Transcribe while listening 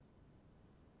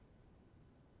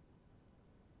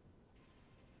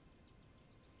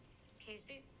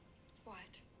Casey, What?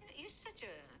 you're such a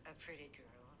pretty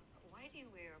girl. Why do you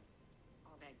wear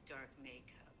all that dark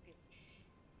makeup?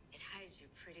 It hides your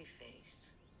pretty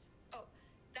face. Oh,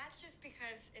 that's just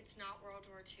because it's not World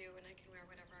War II and I can wear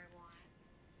whatever I want.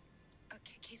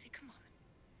 Okay, Casey, come on.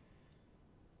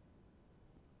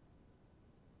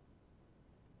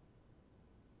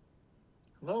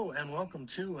 Hello and welcome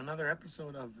to another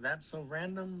episode of That's So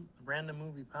Random, a random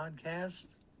movie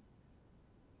podcast.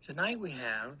 Tonight we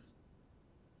have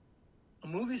a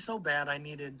movie so bad I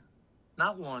needed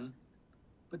not one,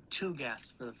 but two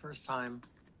guests for the first time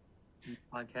in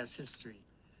podcast history.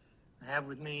 I have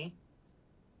with me,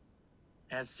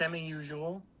 as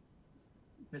semi-usual,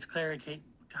 Miss Clary Kate.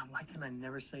 God, why can I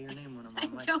never say your name when I'm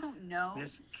on I don't know.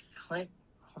 Miss Clay.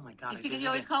 Oh my God! It's because you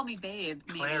always call me babe.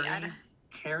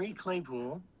 Carrie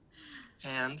Claypool,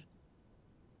 and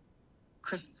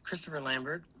Christopher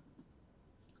Lambert.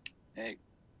 Hey.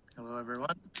 Hello,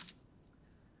 everyone.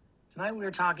 Tonight we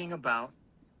are talking about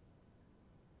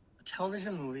a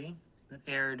television movie that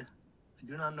aired, I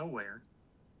do not know where,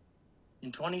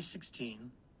 in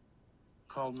 2016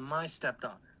 called My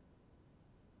Stepdaughter.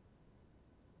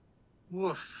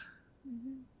 Woof.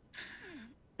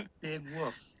 Big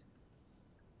woof.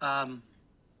 Now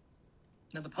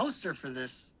the poster for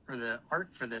this, or the art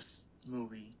for this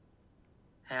movie,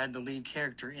 had the lead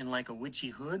character in like a witchy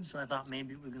hood, so I thought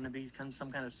maybe it was going to be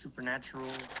some kind of supernatural,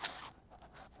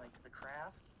 like The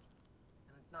Craft,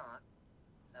 and it's not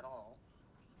at all.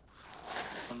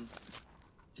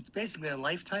 It's basically a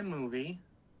Lifetime movie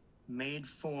made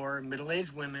for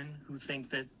middle-aged women who think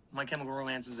that My Chemical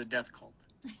Romance is a death cult.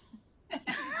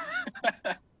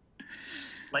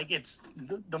 Like, it's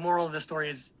the moral of the story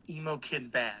is emo kids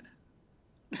bad.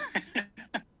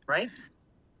 Right?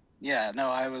 Yeah, no,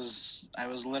 I was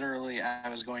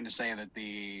going to say that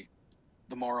the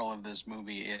moral of this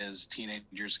movie is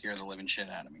teenagers scare the living shit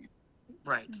out of me.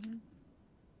 Right.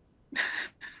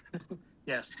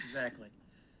 Yes, exactly.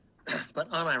 But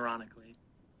unironically.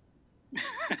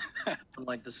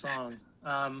 Unlike the song.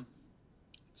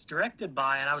 It's directed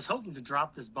by, and I was hoping to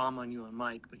drop this bomb on you and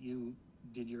Mike, but you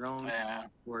did your own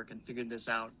work and figured this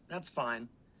out. That's fine.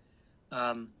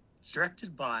 It's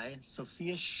directed by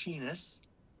Sophia Sheenis,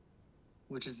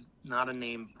 which is not a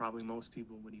name probably most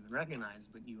people would even recognize,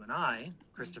 but you and I,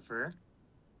 Christopher,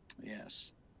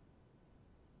 yes,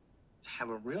 have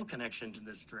a real connection to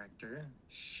this director.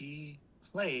 She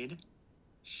played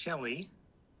Shelley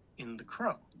in The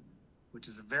Crow, which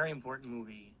is a very important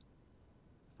movie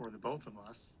for the both of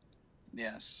us.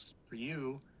 Yes. For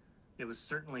you, it was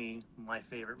certainly my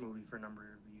favorite movie for a number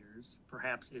of years.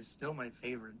 Perhaps is still my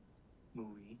favorite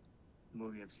movie, the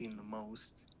movie I've seen the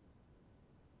most.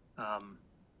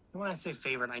 When I say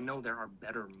favorite, I know there are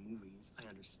better movies. I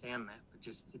understand that, but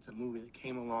just it's a movie that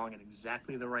came along at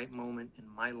exactly the right moment in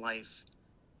my life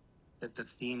that the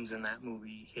themes in that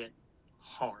movie hit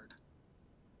hard.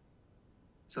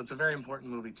 So it's a very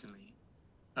important movie to me.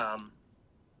 Go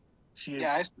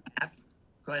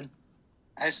ahead.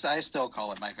 I still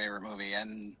call it my favorite movie,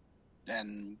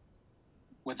 and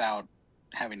without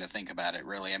having to think about it,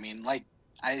 really. I mean, like,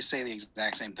 I say the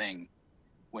exact same thing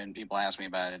when people ask me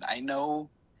about it. I know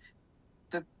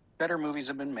that better movies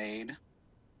have been made,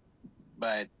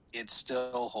 but it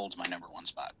still holds my number one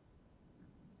spot.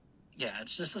 Yeah,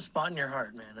 it's just a spot in your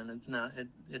heart, man, and it's not,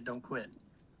 it don't quit.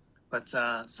 But,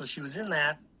 so she was in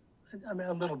that, I mean,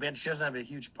 a little bit. She doesn't have a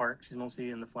huge part. She's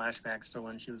mostly in the flashbacks still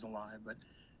when she was alive, and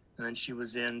then she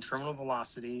was in Terminal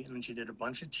Velocity, and then she did a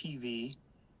bunch of TV,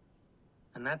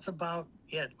 and that's about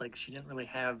it. Like, she didn't really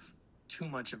have too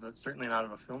much of certainly not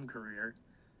of a film career.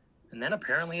 And then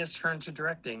apparently has turned to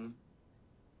directing.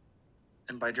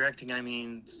 And by directing, I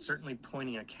mean certainly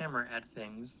pointing a camera at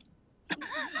things.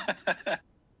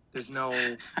 There's no...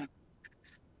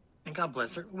 And God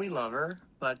bless her. We love her,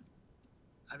 but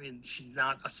I mean, she's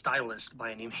not a stylist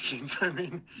by any means. I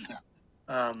mean,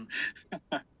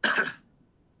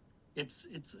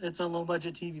 it's a low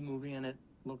budget TV movie, and it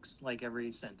looks like every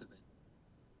cent of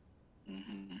it.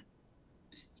 Mm-hmm.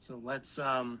 So let's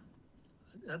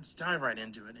dive right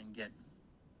into it and get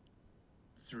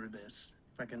through this.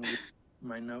 If I can read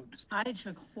my notes. I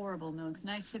took horrible notes,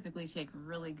 and I typically take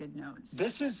really good notes.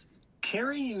 This is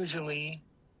Carrie usually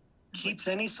keeps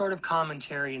any sort of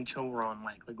commentary until we're on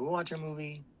mic. Like, we'll watch a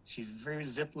movie. She's very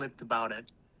zip-lipped about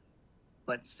it.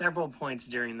 But several points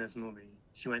during this movie,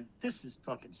 she went, "This is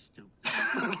fucking stupid."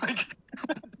 Like,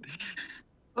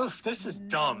 oof, this is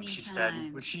dumb, she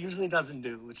said, which she usually doesn't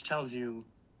do, which tells you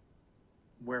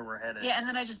where we're headed. Yeah, and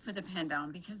then I just put the pen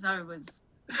down because I was...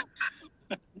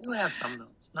 You have some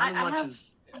notes. Not as much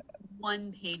as...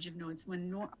 one page of notes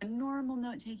when a normal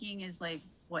note taking is like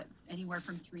what, anywhere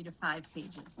from 3 to 5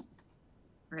 pages,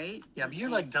 right? Yeah, but you're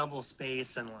like double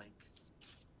space and like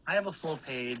I have a full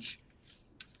page.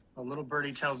 A little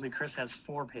birdie tells me Chris has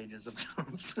 4 pages of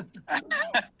notes.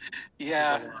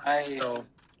 Yeah,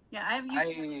 Yeah,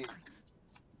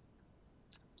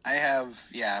 I have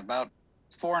about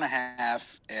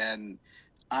 4.5, and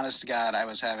honest to God, I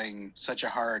was having such a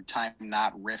hard time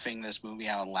not riffing this movie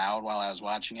out loud while I was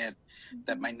watching it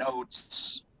that my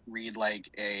notes read like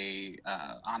a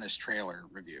honest trailer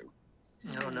review.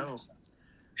 Oh no.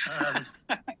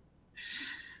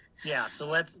 Yeah, so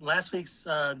last week's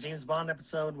James Bond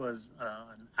episode was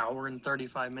an hour and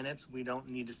 35 minutes. We don't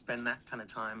need to spend that kind of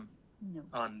time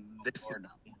on this movie,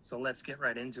 so let's get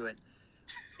right into it.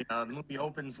 The movie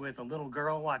opens with a little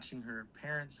girl watching her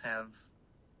parents have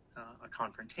a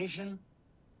confrontation.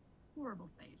 Horrible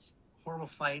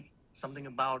fight. Something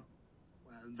about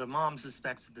the mom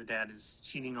suspects that the dad is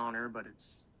cheating on her, but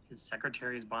it's his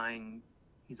secretary is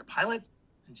he's a pilot,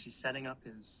 and she's setting up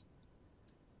his...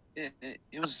 It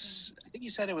was, I think he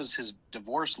said it was his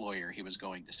divorce lawyer he was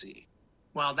going to see.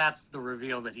 Well, that's the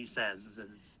reveal that he says.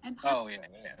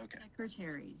 Okay.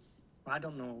 Secretaries. I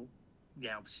don't know.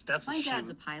 Yeah, that's what my dad's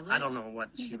a pilot. I don't know what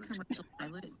he's she a was. commercial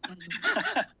pilot.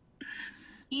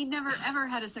 He never ever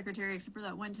had a secretary except for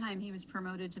that one time he was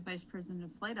promoted to vice president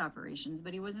of flight operations,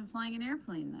 but he wasn't flying an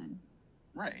airplane then.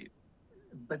 Right.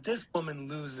 But this woman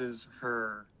loses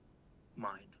her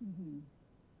mind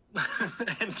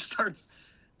and starts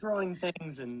throwing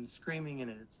things and screaming,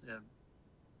 and it's a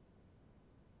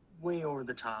way over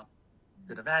the top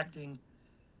bit of acting,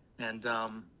 and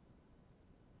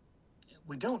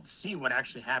we don't see what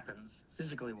actually happens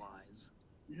physically wise.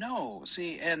 No,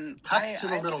 see, and cuts to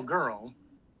the little girl.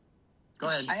 Go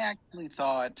ahead. I actually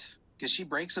thought, because she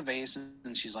breaks a vase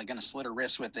and she's like going to slit her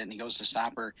wrist with it, and he goes to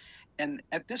stop her, and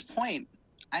at this point,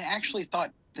 I actually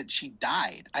thought that she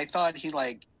died. I thought he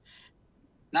like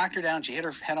knocked her down, she hit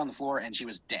her head on the floor, and she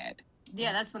was dead.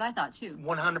 Yeah, that's what I thought too.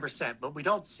 100%, but we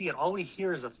don't see it. All we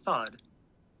hear is a thud.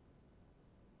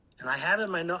 And I had in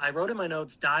my note, I wrote in my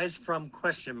notes, dies from ?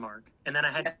 And then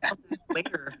I had to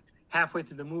later, halfway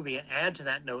through the movie, add to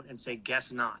that note and say,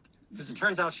 guess not. Because it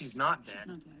turns out she's not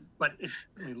dead. But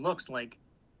it looks like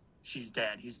she's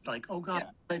dead. He's like, oh God, what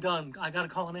have I done? I got to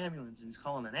call an ambulance. And he's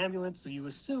calling an ambulance. So you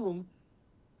assume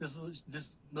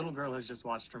this little girl has just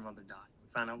watched her mother die. We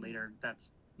found out later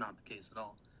that's not the case at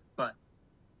all. But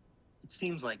it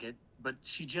seems like it. But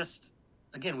she just,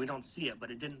 again, we don't see it,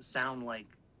 but it didn't sound like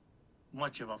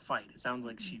much of a fight. It sounds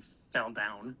like she fell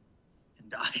down and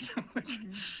died.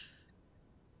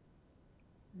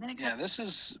 This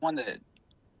is one that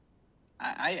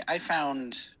I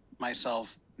found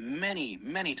myself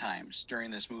many times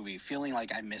during this movie feeling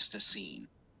like I missed a scene.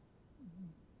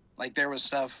 Like there was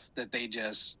stuff that they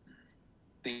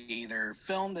either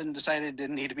filmed and decided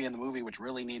didn't need to be in the movie, which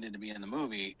really needed to be in the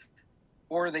movie,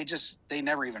 or they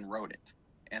never even wrote it.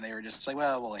 And they were just like,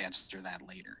 well, we'll answer that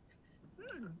later.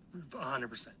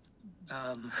 100%.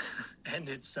 And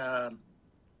it's, what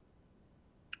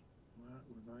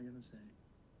was I going to say?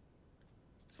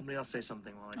 Somebody else say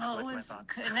something while I collect my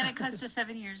thoughts. And then it cuts to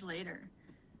 7 years later,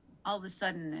 all of a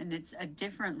sudden, and it's a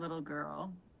different little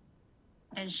girl.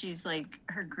 And she's like,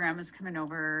 her grandma's coming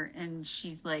over, and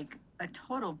she's like a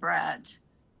total brat.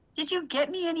 Did you get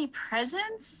me any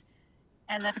presents?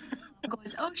 And then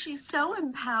goes, oh, she's so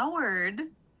empowered.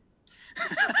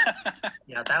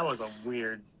 Yeah, that was a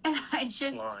weird and I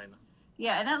just line.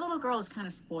 Yeah, and that little girl is kind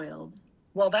of spoiled.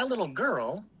 Well, that little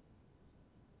girl,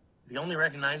 the only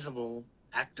recognizable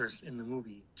actors in the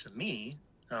movie to me,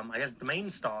 I guess the main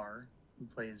star who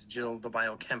plays Jill the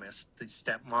biochemist, the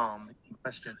stepmom in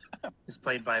question, is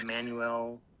played by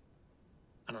Manuel,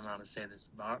 I don't know how to say this,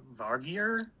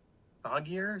 Vargier?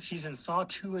 She's in Saw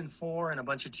 2 and 4 and a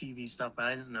bunch of TV stuff, but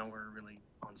I didn't know her really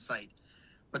on site.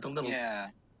 But the little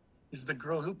is the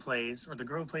girl who plays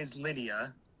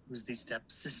Lydia, who's the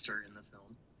stepsister in the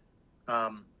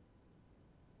film,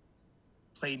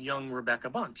 played young Rebecca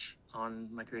Bunch on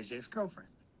My Crazy Ex-Girlfriend.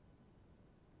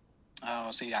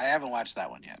 Oh, see, I haven't watched that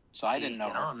one yet, so I didn't know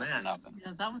her on that. Nothing.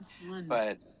 Yeah, that one's fun.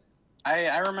 But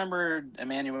I remember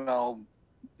Emmanuel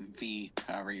V,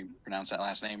 however you pronounce that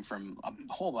last name, from a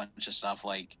whole bunch of stuff.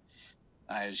 Like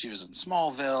she was in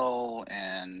Smallville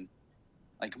and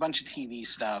like a bunch of TV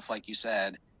stuff, like you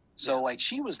said. So like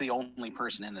she was the only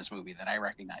person in this movie that I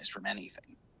recognized from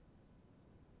anything.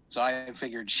 So I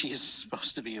figured she's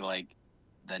supposed to be like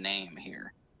the name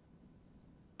here.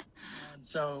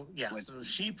 So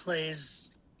she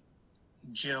plays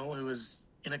Jill, who is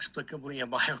inexplicably a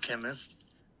biochemist.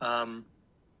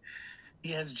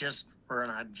 He has just or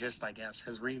not just, I guess,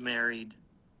 has remarried.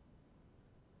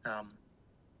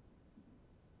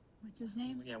 What's his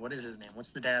name? Yeah, what is his name?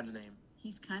 What's the dad's name?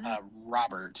 He's kind of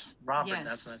Robert. Robert,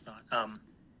 Yes. that's what I thought.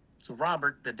 So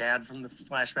Robert, the dad from the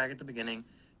flashback at the beginning,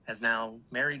 has now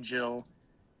married Jill.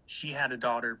 She had a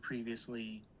daughter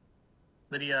previously,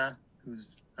 Lydia,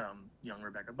 who's young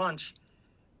Rebecca Bunch.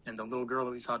 And the little girl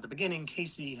that we saw at the beginning,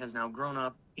 Casey, has now grown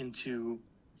up into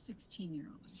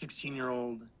 16-year-old.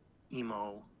 16-year-old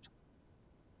emo.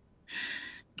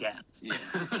 Guess. Yeah.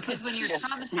 Because when you're Yeah.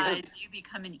 traumatized, you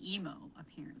become an emo,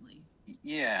 apparently.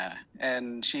 Yeah,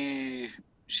 and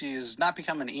she's not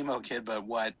become an emo kid, but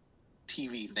what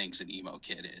TV thinks an emo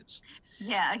kid is.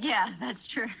 Yeah, that's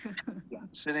true.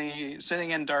 Sitting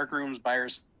in dark rooms by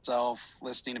herself,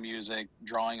 listening to music,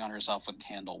 drawing on herself with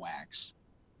candle wax.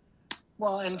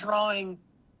 Well, and So- drawing,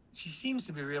 she seems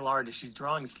to be a real artist. She's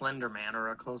drawing Slender Man or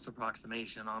a close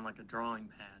approximation on like a drawing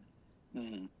pad.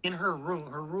 Mhm. In her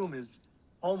room is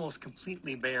almost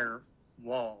completely bare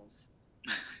walls.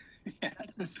 Yeah. I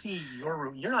can see your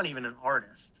room. You're not even an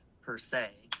artist per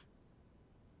se,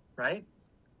 right?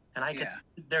 And I can.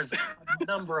 Yeah. There's a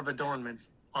number of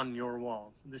adornments on your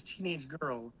walls. This teenage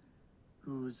girl,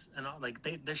 who's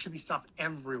there should be stuff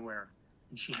everywhere,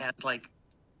 and she has like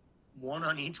one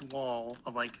on each wall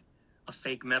of like a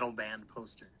fake metal band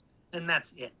poster, and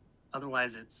that's it.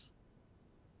 Otherwise, it's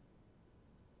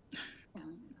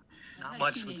not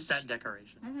much with set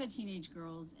decoration. I've had teenage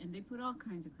girls, and they put all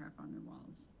kinds of crap on their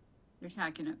walls. They're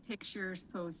tacking up pictures,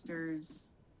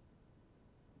 posters,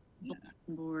 Yeah.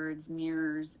 bulletin boards,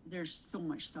 mirrors. There's so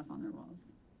much stuff on their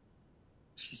walls.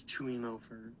 She's too emo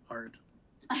for art,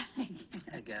 I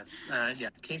I guess. Yeah,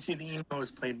 Casey the emo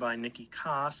is played by Nikki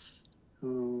Koss,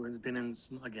 who has been in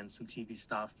some TV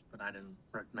stuff, but I didn't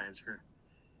recognize her.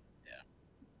 Yeah.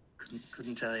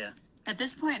 Couldn't tell you. At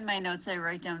this point in my notes, I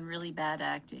write down really bad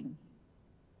acting.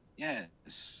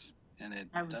 Yes, and it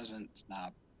I was- doesn't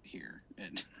stop here.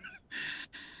 And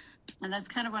that's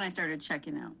kind of when I started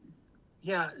checking out.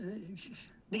 Yeah,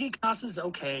 Nikki Koss is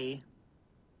okay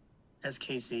as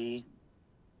Casey.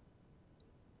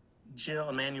 Jill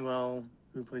Emmanuel,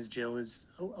 who plays Jill, is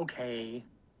okay.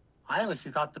 I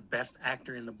honestly thought the best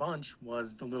actor in the bunch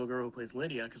was the little girl who plays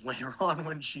Lydia, because later on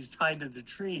when she's tied to the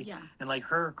tree Yeah. and like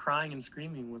her crying and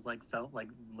screaming was like felt like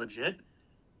legit.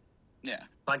 Yeah. So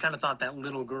I kind of thought that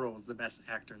little girl was the best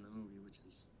actor in the movie, which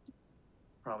is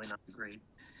probably not a great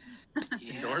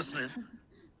Yeah. endorsement.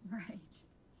 Right.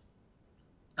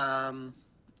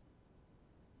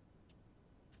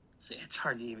 See, it's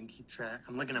hard to even keep track.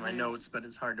 I'm looking at my It is. notes, but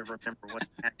it's hard to remember what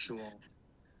the actual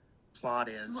plot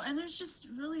is. Well, and there's just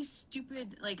really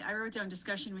stupid, like I wrote down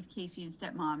discussion with Casey and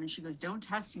stepmom, and she goes, "Don't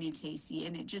test me, Casey."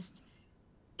 And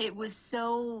it was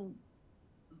so,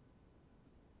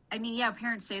 I mean, yeah,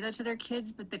 parents say that to their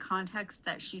kids, but the context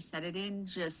that she said it in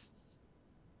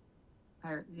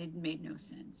it made no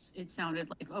sense. It sounded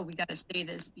like, oh, we got to say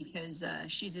this because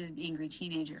she's an angry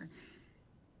teenager.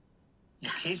 Yeah,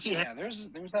 Casey Yeah, has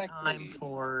there's time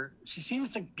actually she seems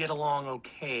to get along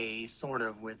okay, sort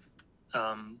of, with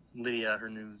Lydia, her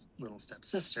new little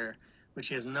stepsister, but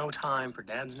she has no time for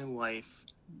dad's new wife.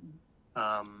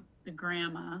 The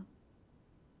grandma.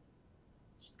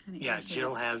 Just kind of Yeah,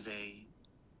 Jill has a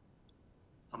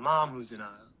mom who's in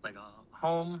a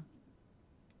home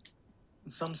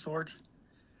of some sort.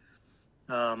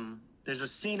 There's a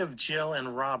scene of Jill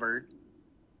and Robert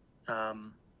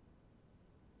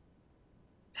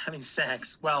having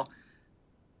sex. Well,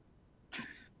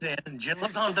 then Jill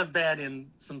is on the bed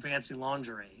in some fancy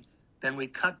lingerie. Then we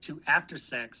cut to after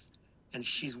sex, and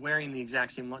she's wearing the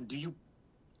exact same.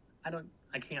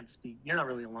 I can't speak. You're not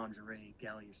really a lingerie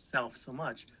gal yourself so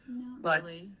much. Not but-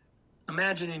 really.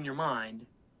 Imagine in your mind,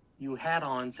 you had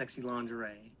on sexy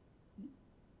lingerie.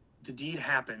 The deed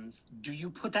happens. Do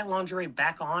you put that lingerie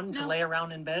back on to No. lay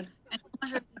around in bed? And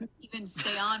lingerie doesn't even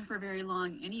stay on for very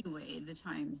long anyway.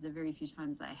 The very few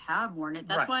times I have worn it.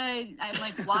 That's why I'm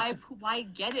like, why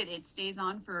get it? It stays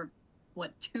on for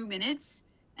 2 minutes,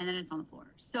 and then it's on the floor.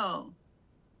 So,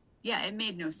 yeah, it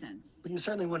made no sense. But you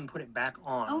certainly wouldn't put it back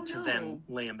on Oh, to no. then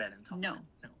lay in bed and talk. No.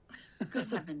 No. Good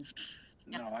heavens.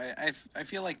 no. I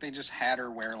feel like they just had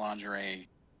her wear lingerie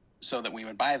so that we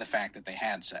would buy the fact that they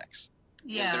had sex.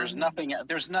 Because Yeah.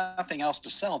 there's nothing else to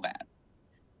sell that.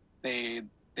 They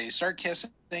start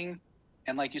kissing,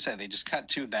 and like you said, they just cut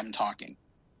to them talking.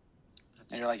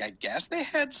 And you're like, I guess they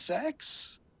had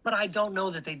sex. But I don't know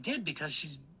that they did,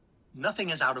 because nothing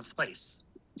is out of place.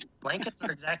 Blankets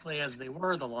are exactly as they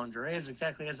were. The lingerie is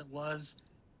exactly as it was.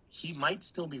 He might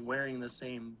still be wearing the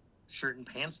same shirt and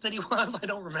pants that he was. I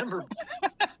don't remember.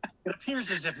 It appears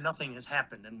as if nothing has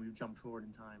happened and we've jumped forward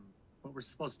in time but we're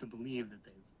supposed to believe that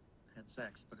they've had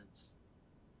sex, but it's.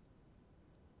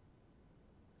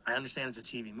 I understand it's a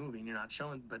TV movie and you're not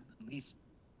showing, but at least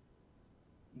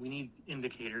we need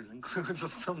indicators and clues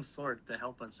of some sort to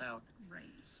help us out.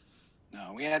 Right.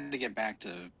 No, we had to get back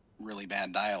to really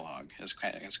bad dialogue as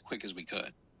quick as we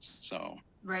could. So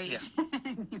Right.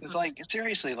 it's like,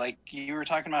 seriously, like you were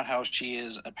talking about how she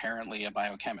is apparently a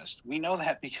biochemist. We know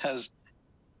that because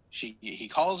he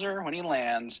calls her when he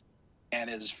lands, and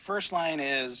his first line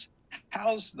is,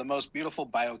 "How's the most beautiful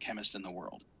biochemist in the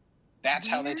world?" That's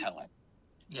how they Weird. tell it.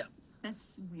 Yeah.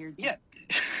 That's weird. Yeah.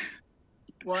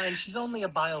 Well, and she's only a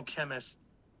biochemist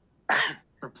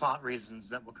for plot reasons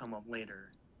that will come up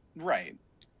later. Right.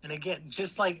 And again,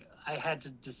 just like I had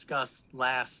to discuss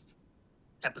last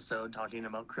episode talking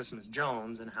about Christmas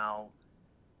Jones and how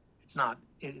it's not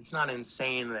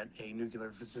insane that a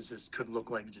nuclear physicist could look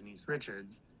like Denise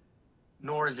Richards,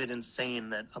 nor is it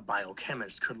insane that a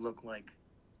biochemist could look like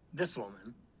this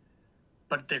woman.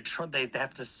 But they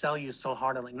have to sell you so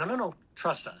hard. I'm like, no,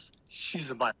 trust us.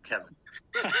 She's a biochemist.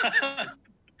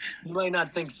 You might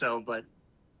not think so, but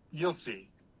you'll see.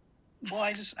 Well,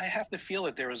 I have to feel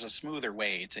that there was a smoother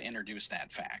way to introduce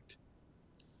that fact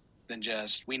than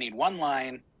just, we need one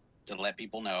line to let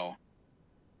people know,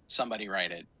 somebody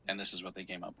write it, and this is what they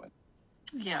came up with.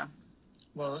 Yeah.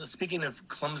 Well, speaking of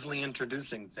clumsily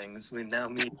introducing things, we now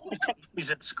meet, he's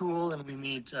at school and we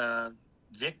meet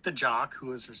Vic the jock,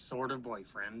 who is her sort of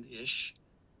boyfriend-ish.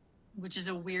 Which is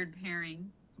a weird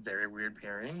pairing. Very weird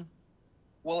pairing.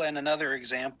 Well, and another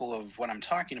example of what I'm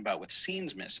talking about with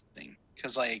scenes missing.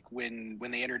 Because, like, when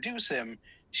they introduce him,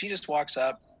 she just walks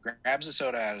up, grabs a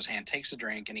soda out of his hand, takes a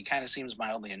drink, and he kind of seems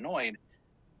mildly annoyed.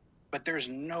 But there's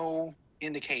no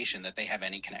indication that they have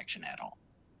any connection at all.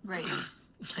 Right.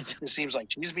 It seems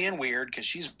like she's being weird because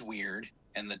she's weird,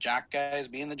 and the jock guy is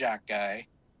being the jock guy.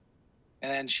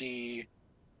 And then she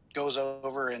goes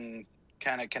over and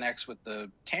kind of connects with the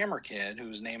camera kid,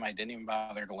 whose name I didn't even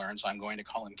bother to learn, so I'm going to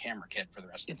call him Camera Kid for the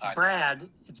rest of the time. Brad.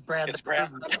 It's Brad. It's the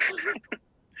Brad. perv.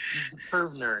 He's the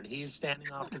perv nerd. He's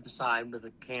standing off to the side with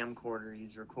a camcorder.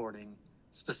 He's recording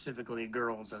specifically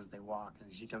girls as they walk.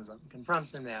 And she comes up and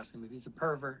confronts him, asks him if he's a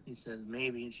pervert. He says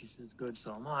maybe, and she says, "Good,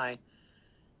 so am I."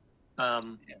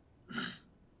 I'm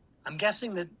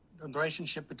guessing that the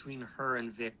relationship between her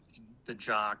and Vic, the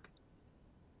jock,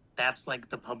 that's like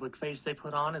the public face they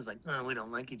put on, is like, oh, we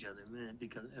don't like each other, man,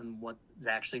 because, and what's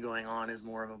actually going on is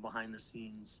more of a behind the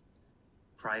scenes,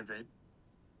 private,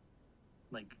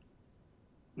 like,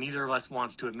 neither of us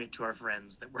wants to admit to our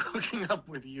friends that we're hooking up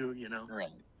with you, you know? Right.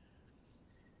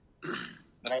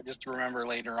 But I just remember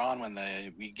later on when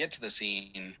we get to the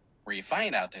scene where you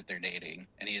find out that they're dating,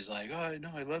 and he's like, "Oh, no,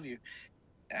 I love you."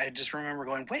 I just remember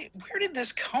going, wait, where did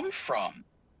this come from?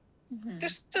 Mm-hmm.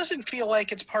 This doesn't feel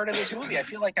like it's part of this movie. I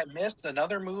feel like I missed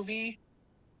another movie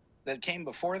that came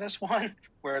before this one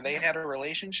where they had a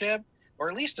relationship, or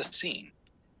at least a scene.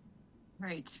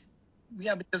 Right.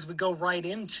 Yeah, because we go right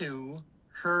into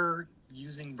her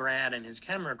using Brad and his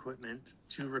camera equipment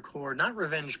to record not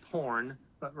revenge porn,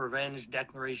 but revenge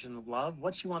declaration of love.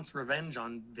 What she wants revenge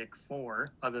on Vic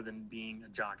for, other than being a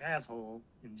jock asshole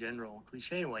in general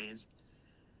cliche ways,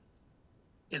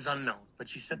 is unknown. But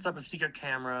she sets up a secret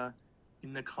camera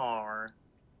in the car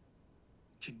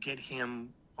to get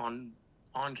him on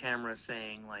camera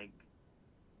saying, like,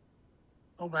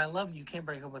 "Oh, but I love you. You can't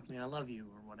break up with me. I love you,"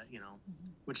 or what, you know. Mm-hmm.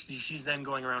 Which she's then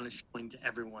going around and showing to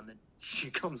everyone that she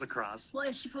comes across.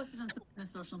 Well, she posted on a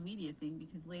social media thing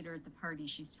because later at the party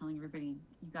she's telling everybody,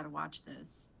 "You got to watch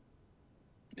this."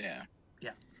 Yeah.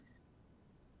 Yeah.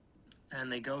 And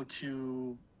they go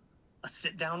to a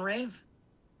sit-down rave.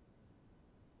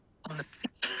 On the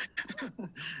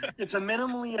it's a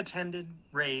minimally attended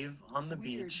rave on the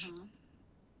Weird, beach.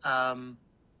 huh?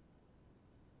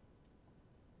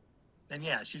 And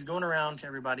yeah, she's going around to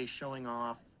everybody showing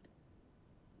off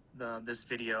this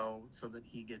video so that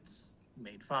he gets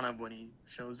made fun of when he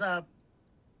shows up.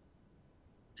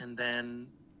 And then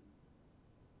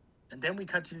we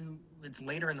cut to, it's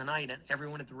later in the night and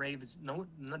everyone at the rave is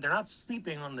they're not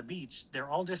sleeping on the beach. They're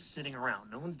all just sitting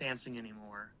around. No one's dancing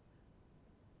anymore.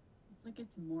 It's like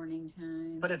it's morning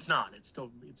time. But it's not. It's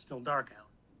still dark out.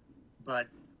 But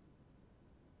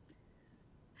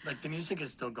like the music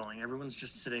is still going. Everyone's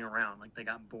just sitting around like they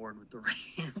got bored with the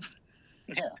rave.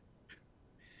 Yeah.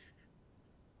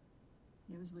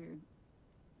 It was weird.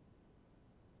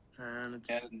 And it's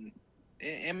And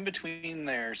in between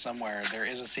there somewhere, there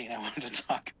is a scene I wanted to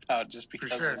talk about just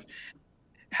because sure. of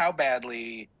how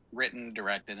badly written,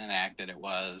 directed, and acted it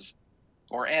was,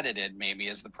 or edited maybe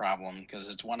is the problem, because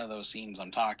it's one of those scenes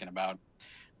I'm talking about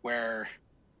where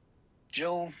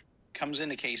Jill comes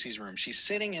into Casey's room. She's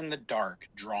sitting in the dark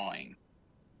drawing.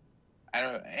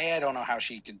 I don't know how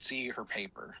she could see her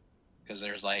paper because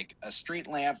there's like a street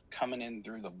lamp coming in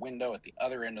through the window at the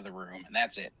other end of the room, and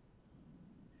that's it.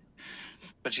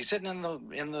 But she's sitting in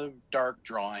the dark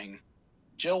drawing.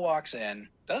 Jill walks in,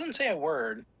 doesn't say a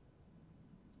word.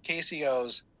 Casey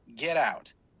goes, "Get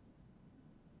out."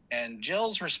 And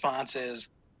Jill's response is,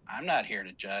 "I'm not here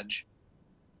to judge."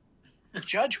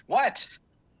 Judge what?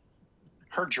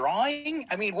 Her drawing?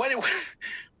 I mean,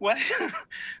 what?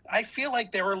 I feel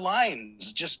like there were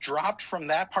lines just dropped from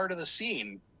that part of the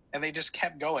scene, and they just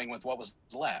kept going with what was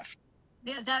left.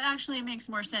 Yeah, that actually makes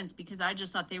more sense because I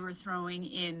just thought they were throwing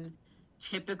in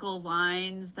typical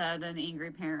lines that an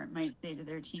angry parent might say to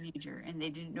their teenager, and they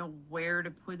didn't know where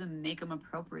to put them, make them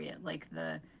appropriate, like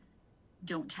the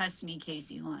 "Don't test me,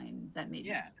 Casey" line. That made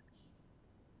sense.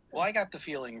 Well, I got the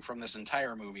feeling from this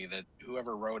entire movie that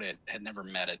whoever wrote it had never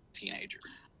met a teenager.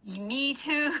 Me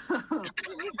too.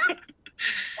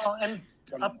 Well, and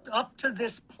up to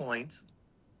this point,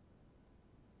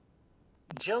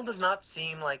 Jill does not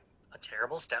seem like a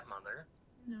terrible stepmother.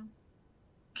 No.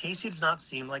 Casey does not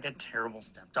seem like a terrible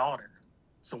stepdaughter.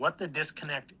 So what the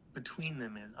disconnect between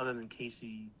them is, other than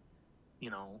Casey,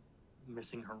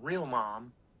 missing her real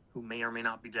mom, who may or may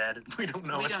not be dead. We don't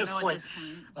know at this point.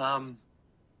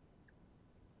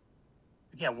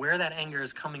 Yeah, where that anger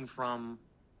is coming from.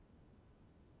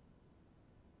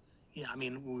 Yeah, I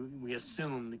mean, we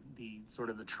assume the sort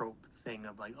of the trope thing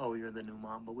of like, oh, you're the new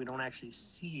mom, but we don't actually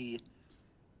see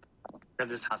where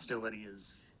this hostility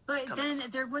is. But then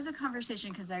there was a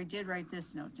conversation, because I did write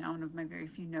this note down, one of my very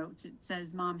few notes. It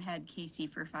says mom had Casey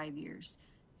for 5 years.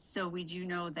 So we do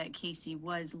know that Casey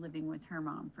was living with her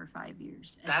mom for 5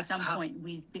 years. At some point,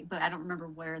 but I don't remember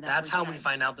where that was. That's how we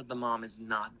find out that the mom is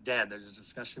not dead. There's a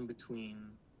discussion between.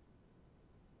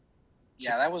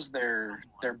 Yeah, that was their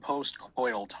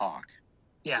post-coital talk.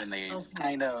 Yes. When they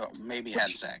kind of maybe had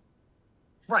sex.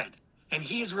 Right. And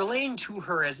he is relaying to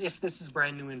her as if this is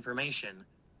brand new information.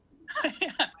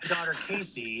 Yeah. My daughter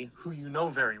Casey, who you know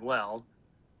very well,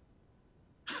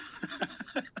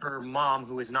 her mom,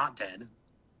 who is not dead,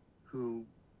 who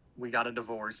we got a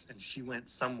divorce, and she went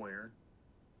somewhere.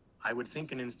 I would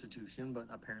think an institution, but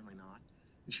apparently not.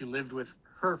 And she lived with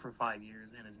her for 5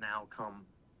 years and has now come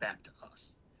back to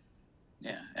us.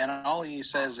 Yeah, and all he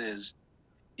says is,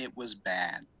 "It was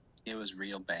bad. It was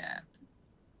real bad."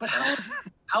 But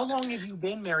how long have you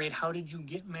been married? How did you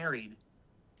get married?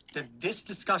 This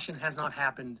discussion has not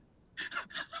happened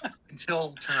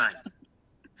until tonight.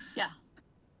 Yeah.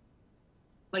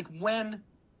 Like when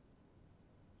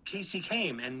Casey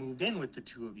came and moved in with the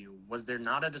two of you, was there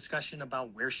not a discussion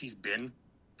about where she's been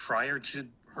prior to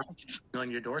her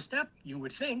on your doorstep? You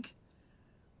would think.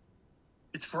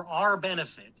 It's for our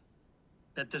benefit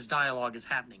that this dialogue is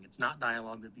happening. It's not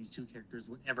dialogue that these two characters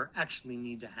would ever actually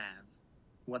need to have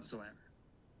whatsoever.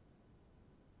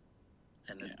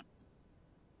 And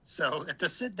so at the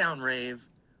sit-down rave,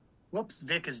 whoops,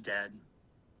 Vic is dead.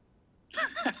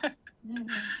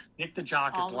 Vic the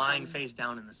jock is lying face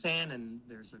down in the sand, and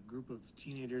there's a group of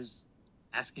teenagers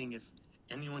asking if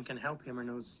anyone can help him or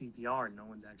knows CPR, and no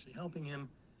one's actually helping him.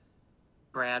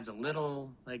 Brad's a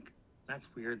little like,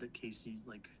 that's weird that Casey's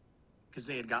like, because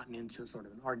they had gotten into sort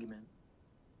of an argument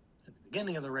at the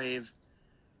beginning of the rave.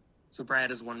 So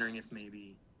Brad is wondering if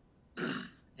maybe,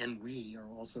 and we are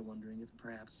also wondering if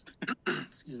perhaps,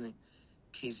 excuse me,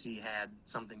 Casey had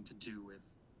something to do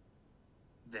with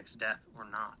Vic's death or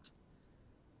not.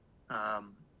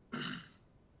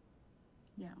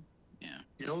 Yeah.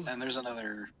 And there's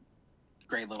another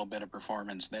great little bit of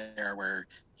performance there where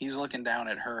he's looking down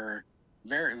at her,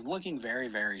 looking very,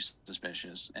 very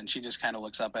suspicious, and she just kind of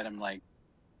looks up at him like,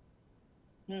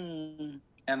 and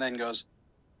then goes,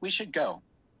 "We should go,"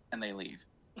 and they leave.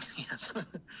 Yes.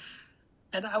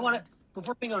 And I want to,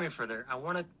 before we go any further, I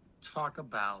want to talk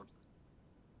about,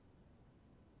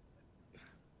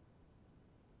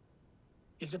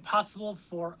 is it possible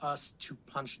for us to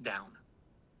punch down?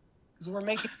 Because we're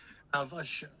making of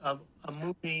a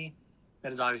movie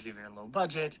that is obviously very low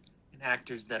budget, and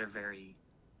actors that are very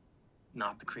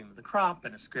not the cream of the crop,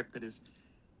 and a script that is,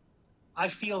 I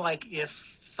feel like if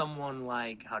someone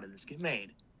like How Did This Get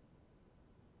Made,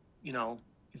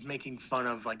 is making fun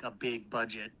of like a big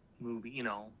budget movie,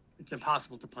 it's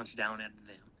impossible to punch down at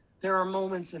them. There are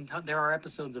moments and there are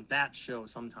episodes of that show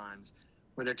sometimes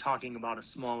where they're talking about a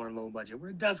smaller, low budget, where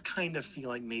it does kind of feel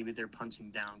like maybe they're punching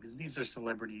down because these are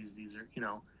celebrities. These are,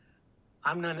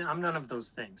 I'm none of those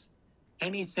things.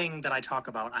 Anything that I talk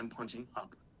about, I'm punching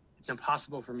up. It's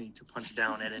impossible for me to punch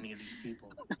down at any of these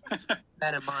people.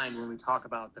 That in mind when we talk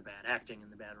about the bad acting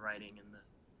and the bad writing and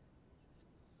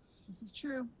This is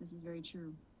true. This is very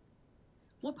true.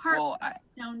 What part Well,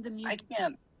 down the I music?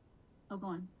 can't. Oh, go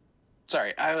on.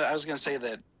 Sorry, I was going to say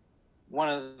that one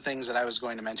of the things that I was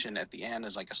going to mention at the end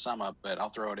is like a sum up, but I'll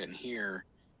throw it in here,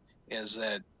 is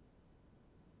that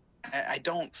I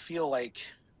don't feel like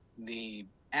the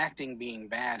acting being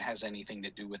bad has anything to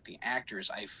do with the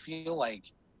actors. I feel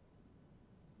like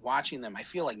watching them, I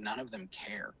feel like none of them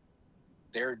care.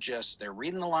 They're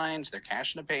reading the lines, they're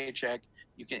cashing a paycheck.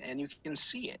 You can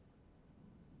see it.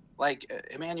 Like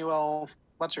Emmanuel,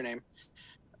 what's her name?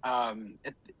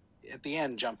 At the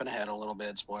end, jumping ahead a little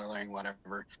bit, spoiling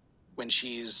whatever. When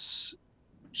she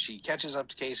catches up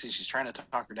to Casey, she's trying to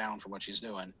talk her down from what she's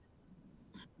doing.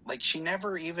 Like, she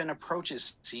never even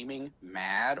approaches seeming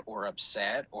mad or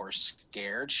upset or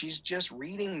scared. She's just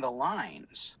reading the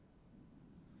lines.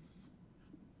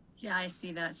 Yeah, I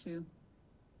see that too.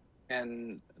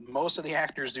 And most of the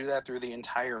actors do that through the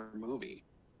entire movie.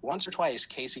 Once or twice,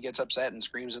 Casey gets upset and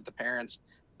screams at the parents.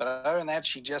 But other than that,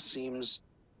 she just seems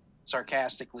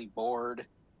sarcastically bored.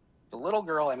 The little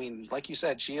girl, I mean, like you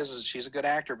said, she's a good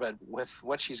actor, but with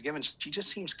what she's given, she just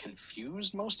seems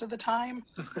confused most of the time.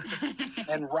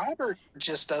 And Robert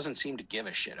just doesn't seem to give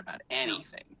a shit about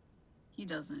anything. He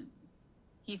doesn't.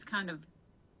 He's kind of...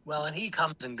 Well, and he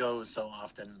comes and goes so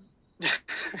often. Yes.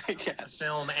 The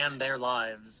film and their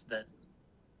lives, that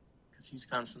because he's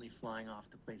constantly flying off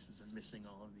to places and missing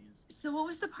all of these. So what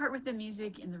was the part with the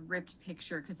music in the ripped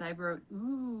picture? Because I wrote,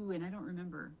 ooh, and I don't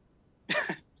remember.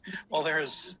 Well,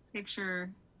 there's... Picture.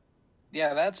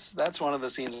 Yeah, that's one of the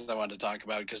scenes I wanted to talk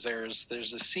about, because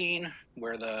there's a scene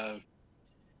where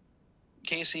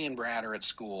Casey and Brad are at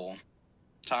school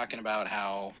talking about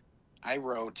how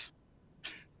I'm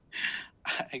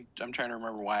trying to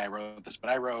remember why I wrote this,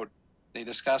 but they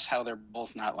discuss how they're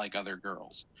both not like other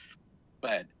girls.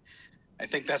 But I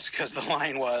think that's because the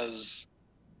line was,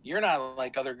 "You're not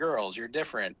like other girls, you're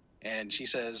different." And she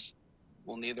says,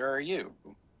 "Well, neither are you."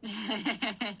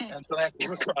 And so that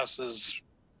came across as,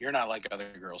 "You're not like other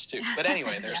girls too." But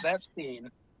anyway, there's that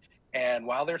scene. And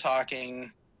while they're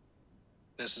talking,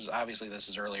 this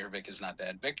is earlier, Vic is not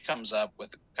dead. Vic comes up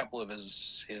with a couple of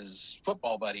his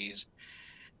football buddies,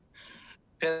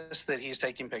 pissed that he's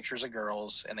taking pictures of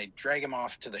girls, and they drag him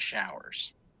off to the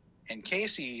showers. And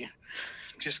Casey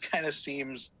just kind of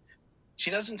seems,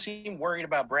 she doesn't seem worried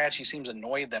about Brad. She seems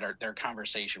annoyed that their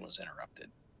conversation was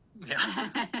interrupted.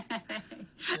 Yeah.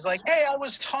 She's like, "Hey, I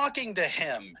was talking to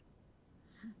him."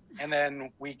 And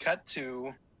then we cut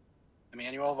to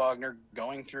Emmanuel Wagner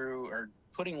going through or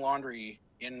putting laundry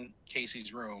in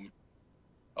Casey's room,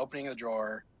 opening the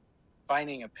drawer,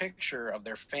 finding a picture of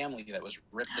their family that was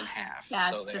ripped in half.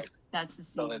 That's the scene.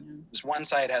 So that this one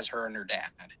side has her and her dad,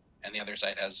 and the other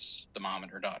side has the mom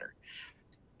and her daughter.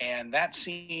 And that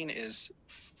scene is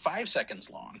 5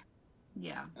 seconds long.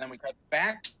 Yeah. And then we cut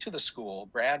back to the school,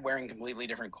 Brad wearing completely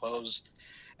different clothes,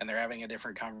 and they're having a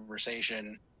different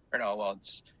conversation.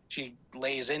 She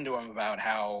lays into him about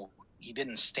how he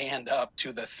didn't stand up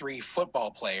to the 3 football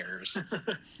players.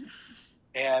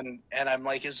 and I'm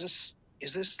like, is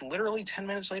this literally 10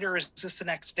 minutes later, or is this the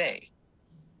next day?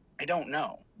 I don't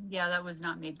know. Yeah, that was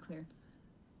not made clear.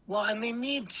 Well, and they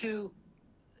need to.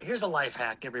 Here's a life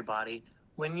hack, everybody.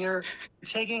 When you're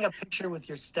taking a picture with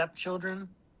your stepchildren,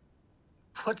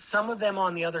 put some of them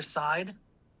on the other side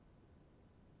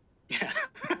Yeah.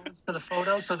 for the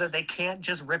photo, so that they can't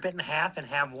just rip it in half and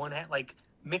have one like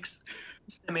mix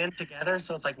them in together.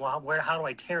 So it's like, well, how do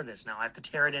I tear this now? I have to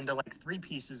tear it into like 3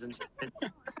 pieces, and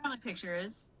The picture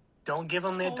is. don't give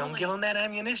them that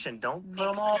ammunition. Don't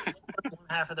put them all one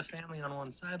half of the family on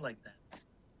one side like that.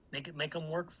 Make them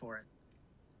work for it.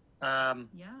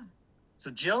 Yeah. So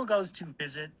Jill goes to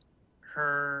visit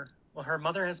her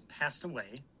mother has passed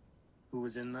away, who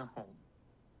was in the home.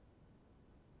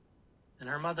 And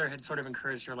her mother had sort of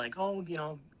encouraged her, like, "Oh,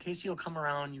 Casey will come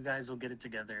around, you guys will get it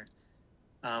together."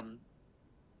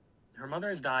 Her mother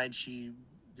has died. She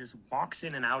just walks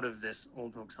in and out of this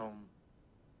old folks' home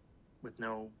with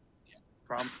no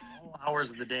problem, all hours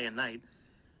of the day and night,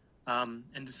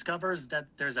 and discovers that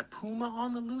there's a puma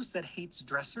on the loose that hates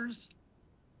dressers.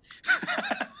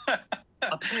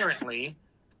 Apparently,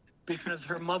 because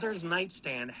her mother's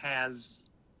nightstand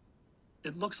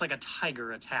it looks like a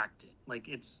tiger attacked it. Like,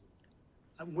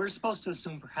 we're supposed to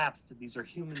assume perhaps that these are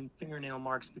human fingernail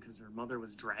marks because her mother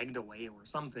was dragged away or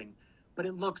something, but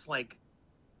it looks like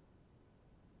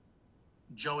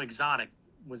Joe Exotic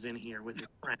was in here with his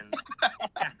friends,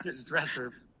 attacked his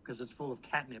dresser because it's full of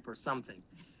catnip or something.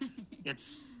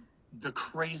 It's the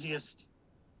craziest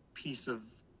piece of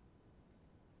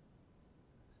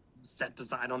set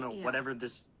design. I don't know, whatever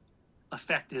this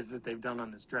effect is that they've done on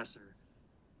this dresser.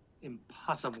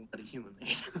 impossible that a human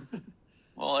made.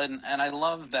 Well, and I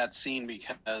love that scene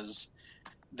because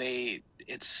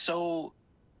it's so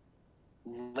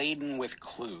laden with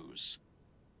clues.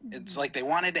 It's like they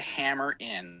wanted to hammer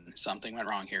in something went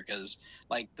wrong here because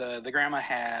like the grandma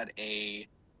had a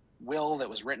will that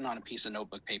was written on a piece of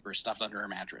notebook paper stuffed under her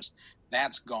mattress.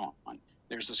 That's gone.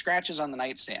 There's the scratches on the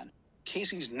nightstand.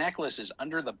 Casey's necklace is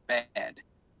under the bed.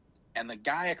 And the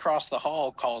guy across the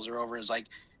hall calls her over and is like,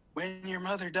 when your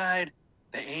mother died,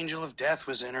 the angel of death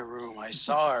was in her room. I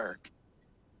saw her.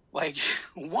 Like,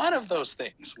 one of those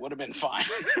things would have been fine.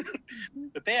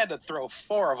 But they had to throw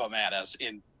 4 of them at us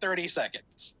in 30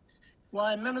 seconds. Well,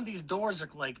 and none of these doors are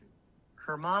like,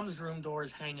 her mom's room door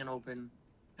is hanging open,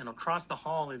 and across the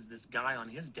hall is this guy on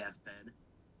his deathbed.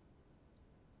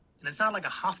 And it's not like a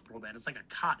hospital bed, it's like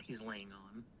a cot he's laying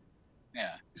on.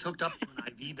 Yeah. He's hooked up to an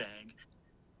IV bag.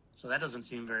 So that doesn't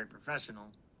seem very professional.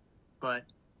 But,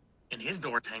 and his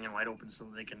door's hanging wide open so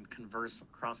they can converse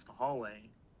across the hallway.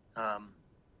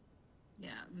 Yeah,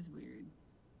 it was weird.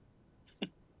 Yeah,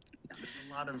 there's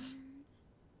a lot of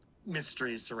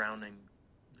mystery surrounding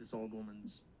this old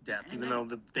woman's death, And even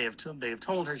though they have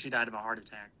told her she died of a heart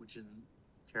attack, which isn't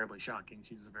terribly shocking.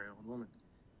 She's a very old woman.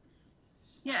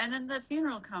 Yeah, and then the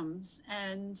funeral comes,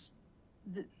 and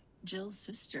Jill's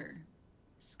sister,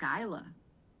 Skyla,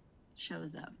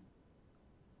 shows up.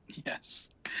 Yes.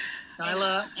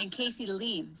 Skyla, And Casey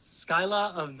leaves.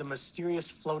 Skyla of the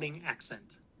mysterious floating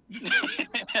accent.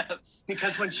 Yes.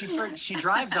 Because when she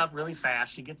drives up really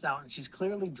fast, she gets out and she's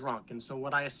clearly drunk, and so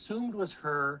what I assumed was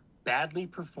her badly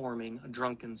performing a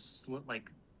drunken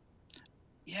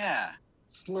Yeah.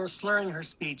 slurring her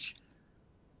speech.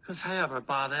 Because hey,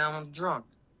 everybody, I'm drunk,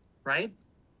 right?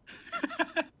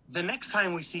 The next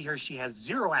time we see her, she has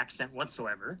 0 accent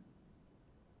whatsoever.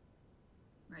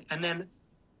 Right. And then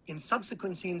in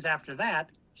subsequent scenes after that,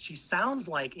 she sounds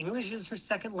like English is her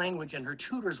second language, and her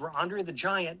tutors were Andre the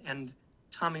Giant and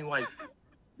Tommy Wiseau.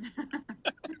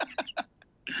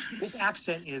 This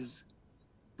accent is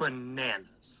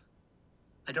bananas.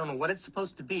 I don't know what it's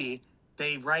supposed to be.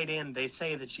 They write in, they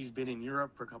say that she's been in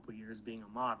Europe for a couple of years being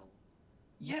a model.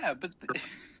 Yeah, but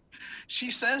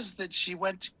she says that she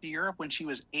went to Europe when she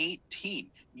was 18.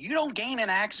 You don't gain an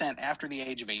accent after the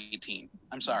age of 18.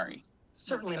 I'm sorry.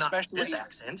 Certainly not this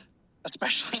accent.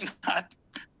 Especially not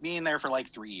being there for like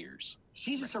 3 years.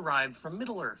 She just arrived from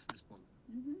Middle Earth, this woman.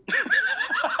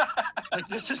 Mm-hmm. Like,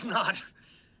 this is not...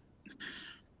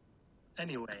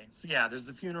 Anyway, so yeah, there's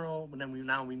the funeral, and then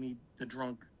we meet the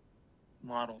drunk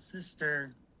model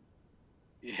sister.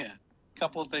 Yeah.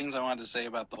 Couple of things I wanted to say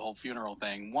about the whole funeral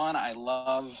thing. One, I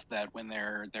love that when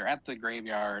they're at the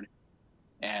graveyard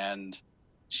and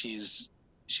she's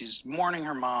mourning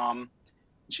her mom,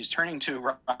 she's turning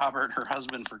to Robert, her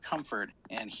husband, for comfort,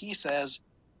 and he says,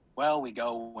 well, we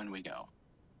go when we go.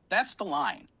 That's the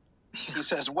line. He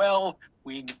says, well,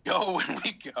 we go when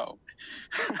we go.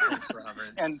 Thanks,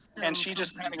 Robert. and she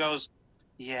just kind of goes,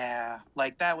 yeah,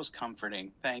 like that was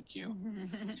comforting. Thank you.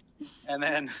 And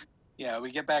then, yeah,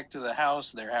 we get back to the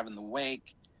house. They're having the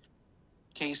wake.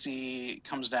 Casey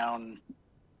comes down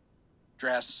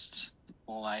dressed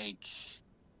like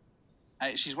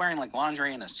she's wearing like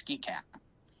lingerie and a ski cap.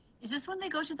 Is this when they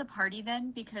go to the party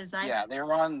then? Because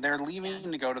They're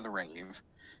leaving to go to the rave.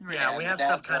 Right. Yeah, And we the have dad's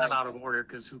stuff kind of like- out of order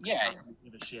because who can possibly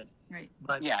give a shit? Right.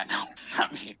 But Yeah, no,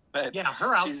 not me. But yeah,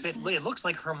 her she's- outfit, it looks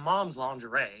like her mom's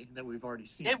lingerie that we've already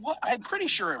seen. I'm pretty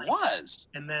sure it was.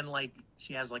 And then like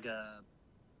she has like a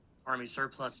army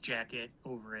surplus jacket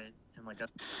over it and like a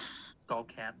skull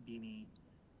cap beanie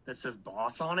that says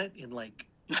boss on it in like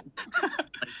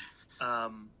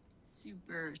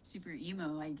Super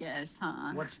emo, I guess,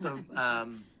 huh? what's the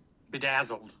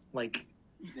bedazzled like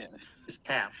Yeah. this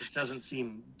cap, which doesn't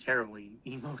seem terribly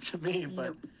emo to me,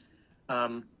 but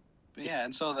But yeah,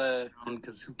 and so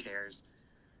because who cares?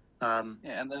 and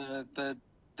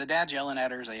the dad's yelling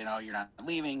at her, saying, you're not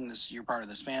leaving. You're part of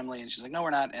this family. And she's like, no, we're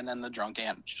not. And then the drunk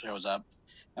aunt shows up.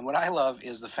 And what I love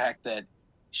is the fact that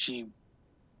she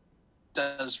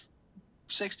does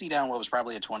 60 down what was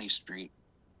probably a 20 street,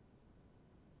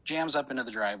 jams up into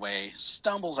the driveway,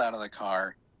 stumbles out of the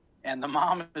car, and the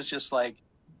mom is just like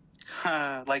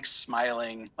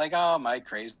smiling, like, oh, my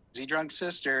crazy drunk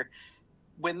sister.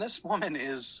 When this woman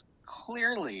is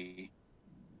clearly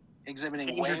exhibiting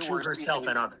Danger way to worse herself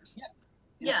and behavior others.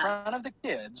 in Yeah. front of the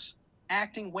kids,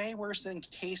 acting way worse than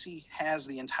Casey has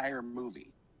the entire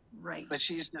movie. Right. But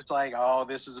she's just like, oh,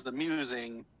 this is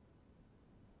amusing,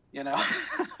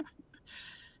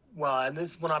 Well, and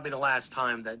this will not be the last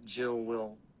time that Jill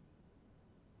will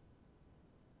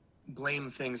blame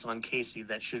things on Casey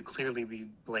that should clearly be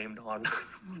blamed on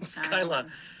Skyla.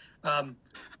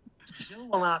 Jill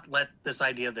will not let this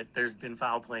idea that there's been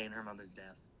foul play in her mother's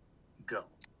death go.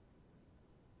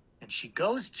 And she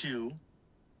goes to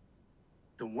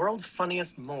the world's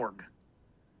funniest morgue,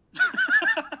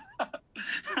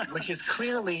 which is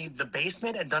clearly the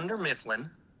basement at Dunder Mifflin.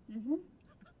 Mm-hmm.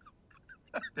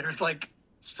 There's like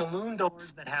saloon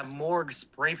doors that have morgue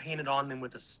spray painted on them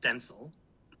with a stencil.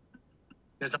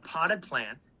 There's a potted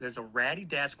plant. There's a ratty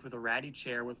desk with a ratty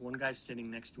chair with one guy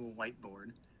sitting next to a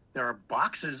whiteboard. There are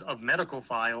boxes of medical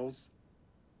files,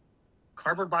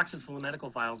 cardboard boxes full of medical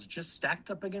files just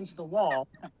stacked up against the wall,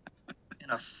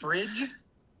 and a fridge.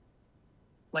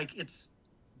 Like, this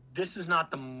is not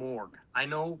the morgue. I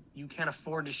know you can't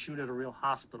afford to shoot at a real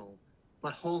hospital,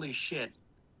 but holy shit.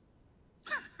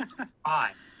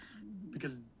 Why?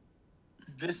 Because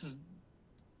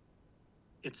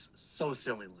it's so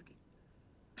silly looking.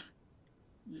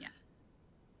 Yeah,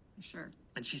 for sure.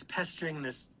 And she's pestering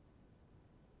this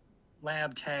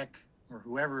lab tech or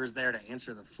whoever is there to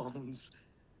answer the phones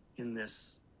in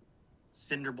this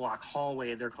cinder block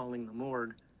hallway they're calling the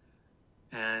morgue.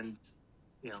 And,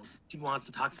 she wants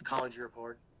a toxicology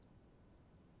report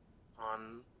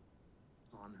on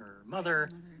her mother.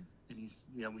 And he's,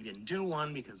 we didn't do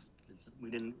one because we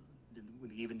didn't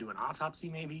even do an autopsy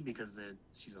maybe because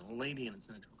she's an old lady and it's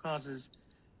natural causes.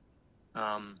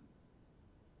 And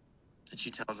she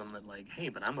tells him that, like, hey,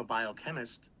 but I'm a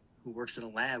biochemist who works at a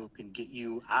lab who can get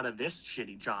you out of this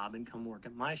shitty job and come work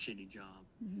at my shitty job,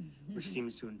 which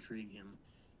seems to intrigue him.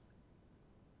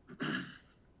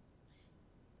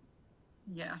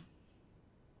 Yeah.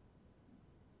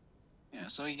 Yeah,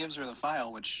 so he gives her the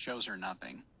file, which shows her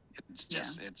nothing. It's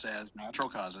just, it says natural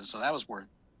causes, so that was worth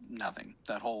nothing,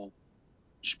 that whole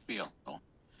spiel.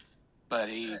 But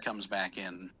he comes back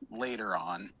in later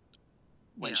on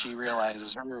when she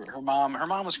realizes her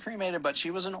mom was cremated, but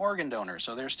she was an organ donor,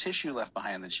 so there's tissue left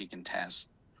behind that she can test,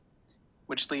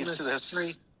 which leads to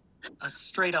this a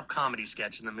straight up comedy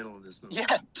sketch in the middle of this movie.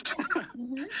 Yes.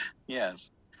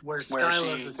 Yes. Where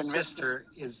Skylar, the sister,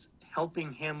 is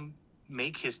helping him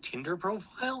make his Tinder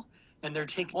profile, and they're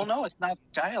taking. Well, no, it's not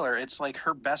Skylar. It's like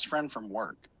her best friend from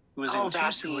work who is in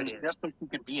two scenes just so she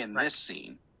could be in this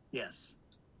scene. Yes.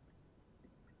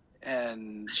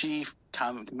 And she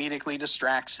comedically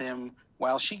distracts him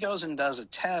while she goes and does a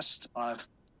test on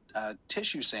a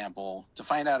tissue sample to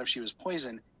find out if she was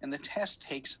poisoned, and the test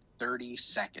takes 30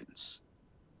 seconds.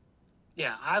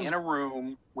 Yeah, in a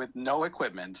room with no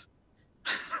equipment.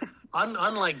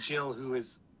 Unlike Jill, who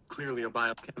is clearly a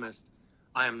biochemist,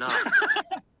 I am not.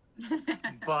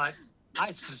 But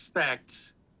I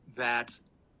suspect that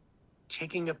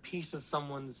taking a piece of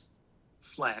someone's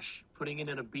flesh, putting it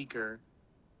in a beaker,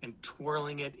 and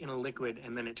twirling it in a liquid,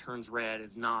 and then it turns red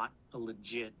is not a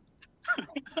legit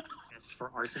test for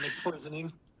arsenic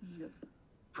poisoning. Yep.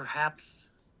 Perhaps.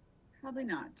 Probably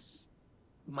not.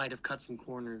 Might have cut some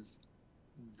corners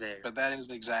there. But that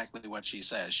is exactly what she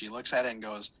says. She looks at it and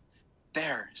goes,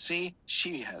 "There, see,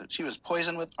 she was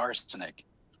poisoned with arsenic."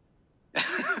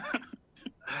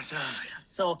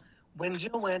 So when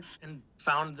Jill went and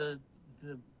found the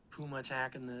puma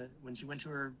attack, and when she went to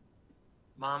her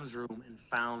mom's room and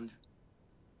found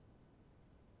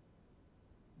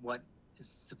what is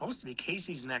supposed to be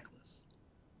Casey's necklace,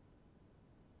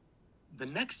 the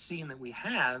next scene that we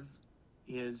have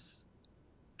is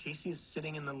Casey is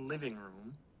sitting in the living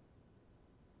room.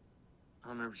 I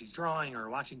don't remember if she's drawing or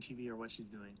watching TV or what she's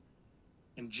doing.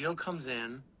 And Jill comes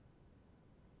in,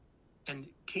 and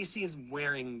Casey is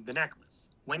wearing the necklace.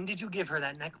 When did you give her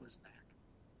that necklace back?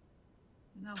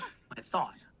 No. I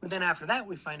thought. But then after that,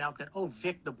 we find out that,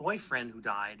 Vic, the boyfriend who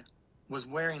died, was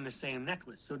wearing the same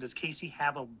necklace. So does Casey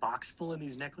have a box full of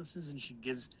these necklaces, and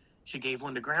she gave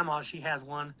one to Grandma, she has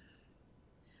one.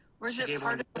 Or is it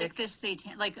part of like this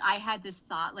satan? Like I had this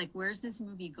thought, like, where's this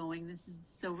movie going? This is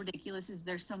so ridiculous. Is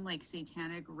there some like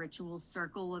satanic ritual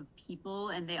circle of people,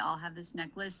 and they all have this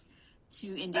necklace to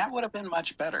indicate? That would have been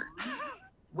much better.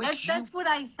 That's what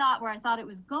I thought. Where I thought it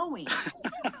was going.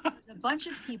 There's a bunch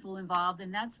of people involved,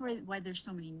 and that's why there's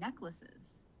so many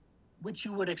necklaces. Which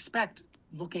you would expect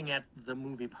looking at the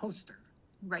movie poster.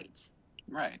 Right.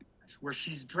 Right. Where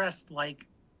she's dressed like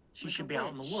she should be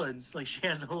out in the woods, like she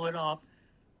has a hood up.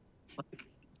 Like,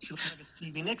 she looks like a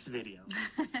Stevie Nicks video.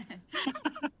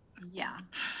 Yeah.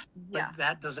 But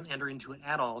that doesn't enter into it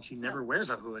at all. She never wears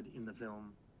a hood in the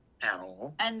film at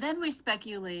all. And then we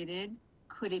speculated,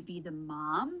 could it be the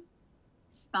mom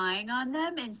spying on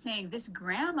them and saying, this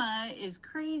grandma is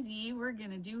crazy, we're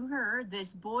going to do her.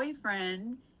 This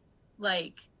boyfriend,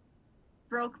 like,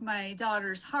 broke my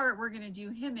daughter's heart, we're going to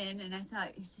do him in. And I thought,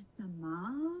 is it the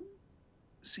mom?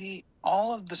 See,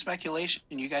 all of the speculation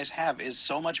you guys have is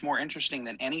so much more interesting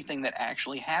than anything that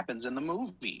actually happens in the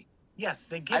movie. Yes,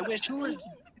 they I give us wish-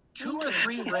 two or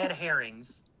three red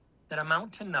herrings that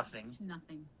amount to nothing, To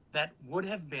nothing. that would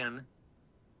have been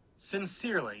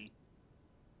sincerely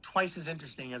twice as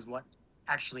interesting as what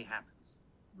actually happens.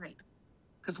 Right.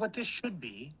 Because what this should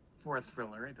be for a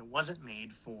thriller, if it wasn't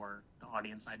made for the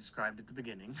audience I described at the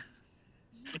beginning,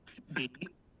 it should be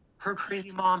her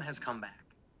crazy mom has come back.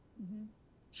 Mm-hmm.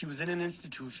 She was in an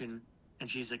institution and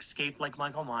she's escaped like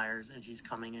Michael Myers, and she's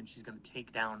coming and she's going to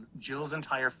take down Jill's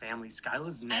entire family.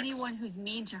 Skyla's next. Anyone who's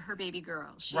mean to her baby girl,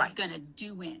 she's Right. gonna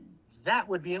do in. That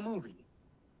would be a movie.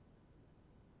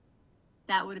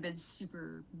 That would have been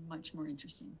super much more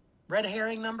interesting. Red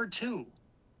herring number 2.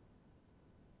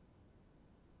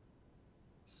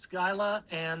 Skyla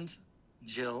and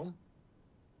Jill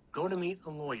go to meet a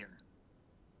lawyer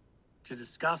to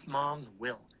discuss mom's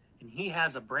will. And he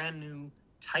has a brand new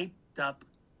typed up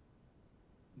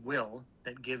will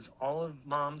that gives all of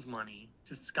mom's money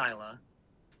to Skyla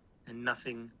and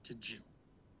nothing to Jill.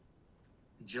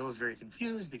 Jill is very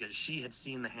confused because she had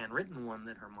seen the handwritten one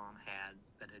that her mom had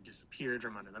that had disappeared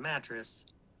from under the mattress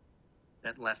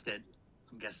that left it,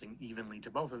 I'm guessing, evenly to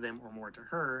both of them or more to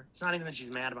her. It's not even that she's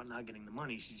mad about not getting the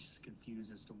money. She's just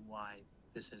confused as to why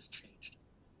this has changed.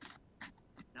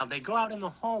 Now they go out in the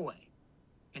hallway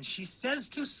and she says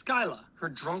to Skyla, her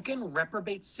drunken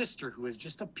reprobate sister who has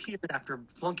just appeared after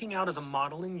flunking out as a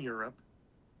model in Europe,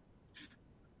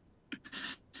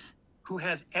 who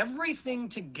has everything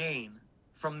to gain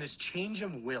from this change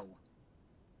of will.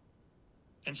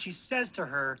 And she says to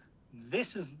her,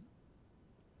 this is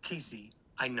Casey,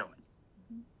 I know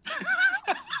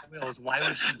it. Wills, why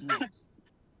would she do this?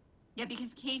 Yeah,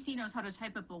 because Casey knows how to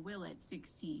type up a will at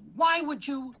 16. Why would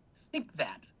you think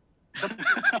that?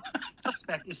 The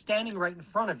suspect is standing right in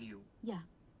front of you. Yeah.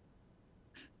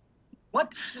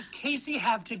 What does Casey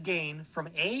have to gain from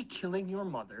A, killing your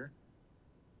mother,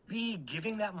 B,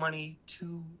 giving that money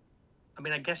to, I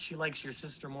mean, I guess she likes your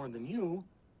sister more than you.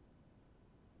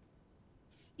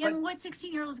 Yeah, But- and what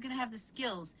 16-year-old is going to have the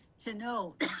skills to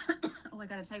know, oh, I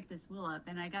got to type this will up,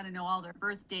 and I got to know all their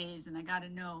birthdays, and I got to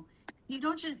know. You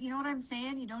don't just, you know what I'm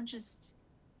saying? You don't just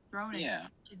throw in. Yeah.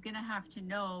 She's going to have to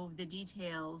know the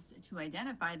details to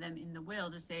identify them in the will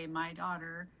to say, my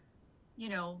daughter, you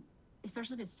know,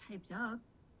 especially if it's typed up.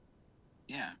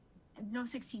 Yeah. No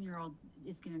 16-year-old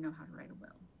is going to know how to write a will.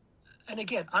 And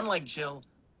again, unlike Jill,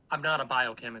 I'm not a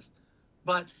biochemist,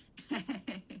 but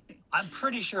I'm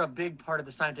pretty sure a big part of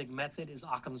the scientific method is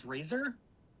Occam's razor.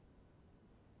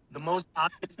 The most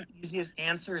obvious and easiest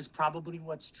answer is probably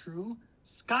what's true.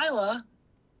 Skyla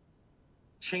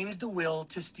changed the will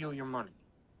to steal your money.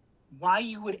 Why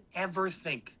you would ever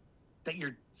think that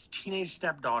your teenage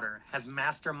stepdaughter has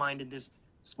masterminded this?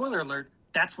 Spoiler alert,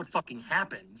 that's what fucking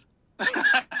happened.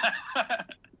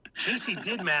 Casey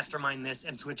did mastermind this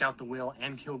and switch out the will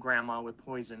and kill grandma with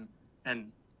poison,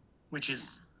 and which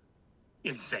is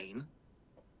insane.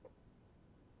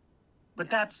 But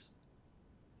that's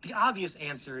the obvious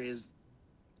answer is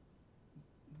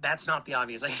that's not the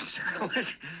obvious answer. Like,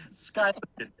 Skylar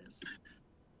did this,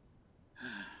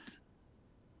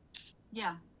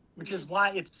 Yeah. which is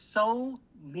why it's so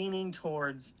leaning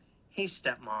towards, hey,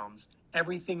 stepmoms,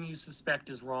 everything you suspect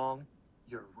is wrong.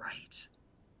 You're right.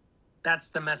 That's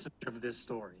the message of this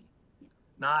story.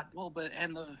 Not, Well, but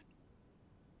and the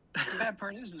bad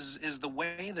part is the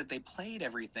way that they played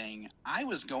everything. I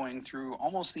was going through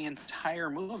almost the entire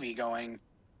movie going,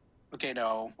 okay,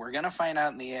 no, we're gonna find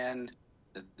out in the end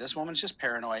that this woman's just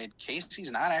paranoid.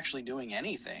 Casey's not actually doing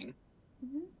anything,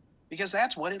 Mhm. because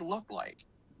that's what it looked like.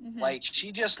 Mhm. Like,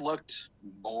 she just looked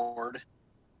bored.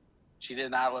 She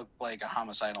did not look like a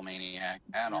homicidal maniac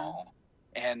at No. all.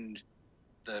 And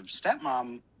the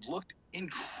stepmom looked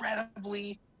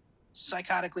incredibly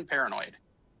psychotically paranoid.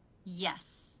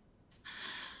 Yes.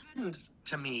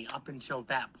 to me up until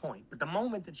that point. But the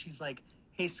moment that she's like,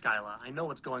 hey, Skyla, I know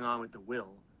what's going on with the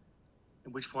will,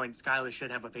 at which point Skyla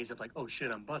should have a face of like, oh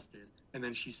shit, I'm busted. And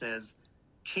then she says,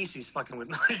 Casey's fucking with,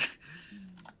 like,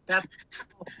 that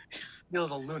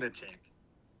feels a lunatic.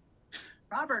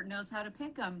 Robert knows how to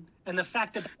pick them. And the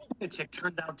fact that the lunatic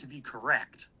turns out to be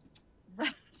correct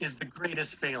Right. is the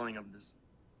greatest failing of this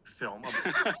film.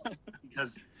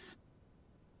 Because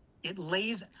it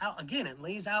lays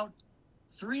out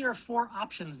 3 or 4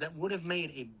 options that would have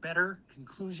made a better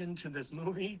conclusion to this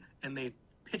movie, and they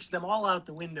pitch them all out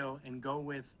the window and go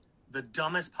with the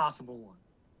dumbest possible one.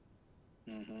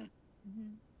 Mm-hmm. hmm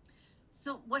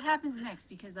So what happens next?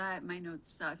 Because my notes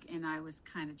suck, and I was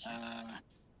kind of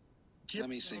Let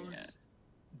me see.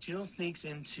 Jill sneaks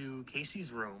into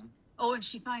Casey's room. Oh, and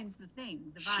she finds the thing,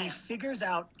 the She vial. figures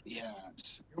out.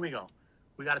 Yes. Here we go.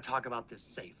 We got to talk about this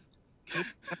safe. Kate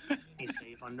has a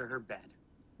safe under her bed,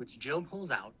 which Jill pulls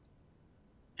out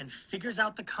and figures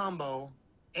out the combo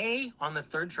A on the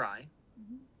third try.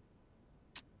 Mhm.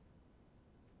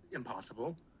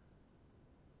 Impossible.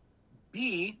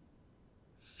 B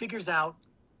figures out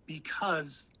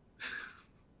because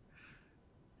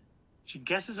she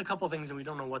guesses a couple things and we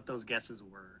don't know what those guesses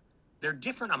were. They're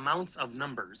different amounts of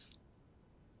numbers.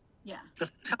 Yeah. The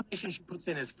first combination she puts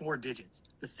in is 4 digits.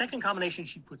 The second combination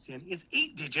she puts in is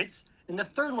 8 digits. And the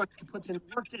third one she puts in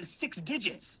works is 6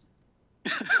 digits.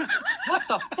 What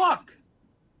the fuck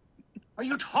are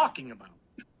you talking about?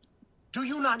 Do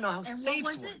you not know how And safes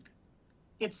what was work? it?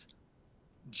 It's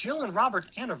Jill and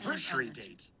Robert's anniversary Anniversary.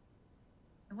 date.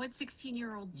 And what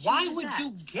 16-year-old Why chooses would that?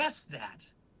 you guess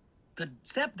that? The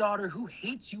stepdaughter who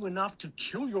hates you enough to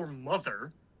kill your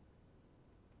mother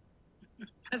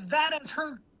has that as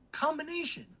her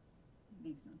combination. It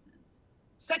makes no sense.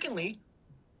 Secondly,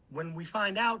 when we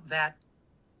find out that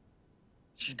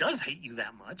she does hate you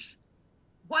that much,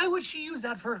 why would she use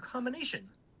that for her combination?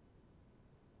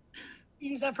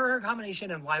 Use that for her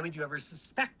combination, and why would you ever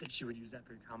suspect that she would use that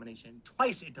for her combination?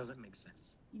 Twice, it doesn't make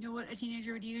sense. You know what a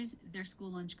teenager would use? Their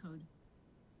school lunch code.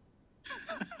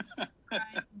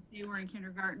 Since they were in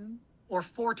kindergarten. Or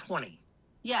 420,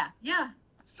 Yeah.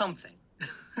 something.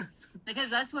 Because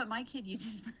that's what my kid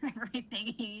uses for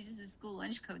everything. He uses his school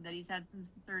lunch code that he's had since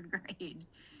the 3rd grade.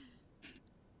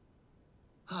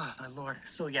 Oh, my lord.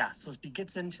 So yeah, so she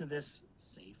gets into this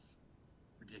safe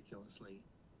ridiculously.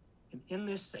 And in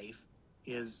this safe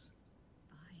is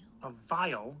Vile. a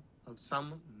vial of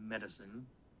some medicine.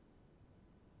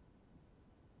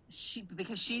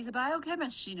 Because she's a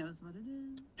biochemist, she knows what it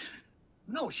is.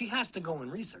 No, she has to go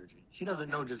and research it. She doesn't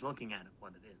know just looking at it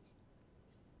what it is.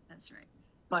 That's right.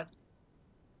 But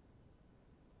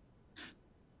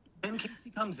then Casey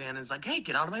comes in and is like, hey,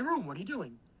 get out of my room. What are you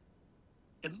doing?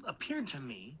 It appeared to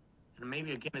me, and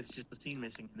maybe again it's just the scene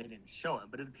missing and they didn't show it,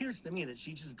 but it appears to me that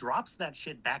she just drops that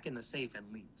shit back in the safe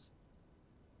and leaves.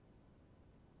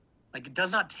 Like, it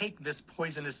does not take this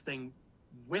poisonous thing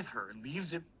with her,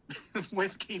 leaves it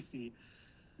with Casey.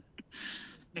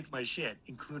 Take my shit,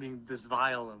 including this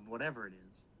vial of whatever it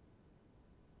is.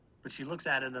 But she looks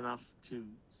at it enough to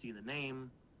see the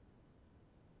name.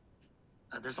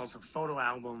 There's also photo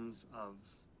albums of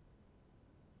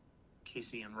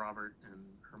Casey and Robert and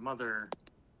her mother,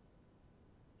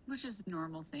 Which is a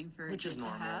normal thing for which it is to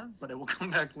normal, have. but it will come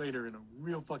back later in a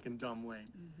real fucking dumb way.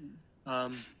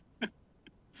 Mhm.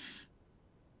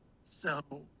 So,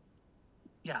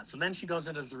 yeah, so then she goes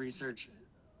and does the research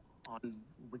on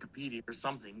Wikipedia or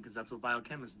something, because that's what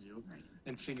biochemists do, Right.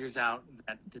 and figures out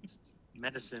that this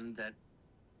medicine that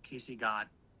Casey got,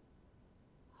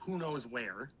 who knows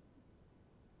where.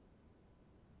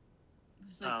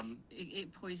 It's like Um,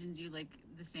 it poisons you like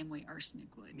the same way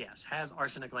arsenic would. Yes, has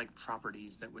arsenic-like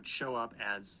properties that would show up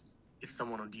as, if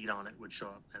someone OD'd on it, would show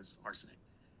up as arsenic.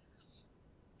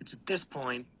 It's at this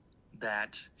point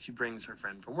that she brings her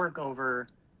friend from work over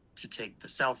to take the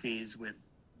selfies with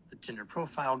the Tinder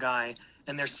profile guy,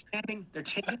 and they're taking a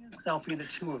selfie, the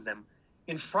two of them,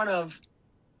 in front of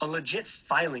a legit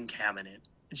filing cabinet.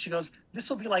 And she goes, this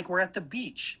will be like we're at the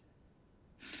beach.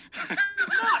 Not,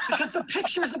 because the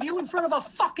picture's of you in front of a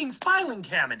fucking filing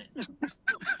cabinet.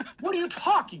 What are you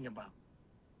talking about?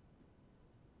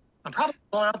 I'm probably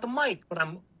blowing out the mic, but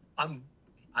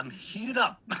I'm heated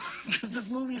up because this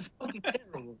movie is fucking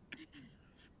terrible.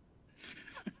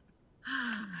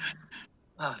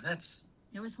 That's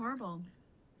It was horrible.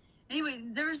 Anyway,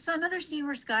 there was another scene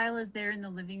where Skyla's there in the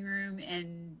living room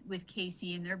and with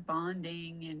Casey, and they're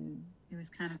bonding, and it was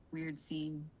kind of a weird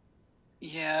scene.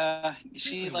 Yeah,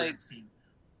 she a like weird scene.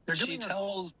 They're she doing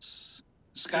tells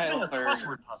they're doing a Skylar.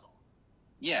 crossword puzzle,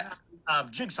 Yeah,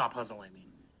 jigsaw puzzle, I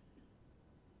mean.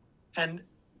 And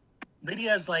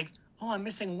Lydia's like, "Oh, I'm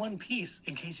missing one piece,"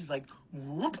 and Casey's like,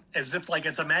 "Whoop!" as if like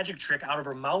it's a magic trick out of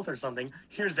her mouth or something.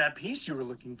 Here's that piece you were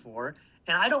looking for.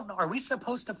 And I don't know. Are we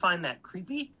supposed to find that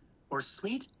creepy or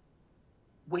sweet?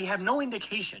 We have no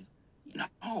indication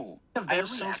no, of I their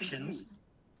was so reactions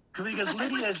confused. because I was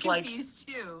Lydia's like, confused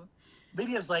too.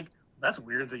 "That's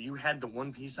weird that you had the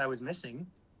one piece I was missing."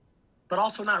 But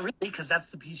also not really, because that's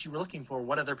the piece you were looking for.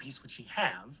 What other piece would she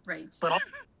have? Right. But also,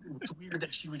 it's weird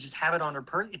that she would just have it on her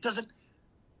purse. It doesn't.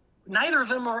 Neither of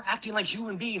them are acting like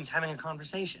human beings having a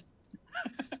conversation.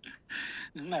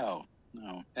 No,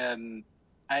 and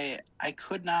I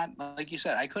could not, like you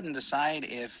said, I couldn't decide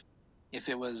if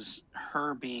it was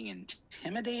her being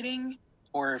intimidating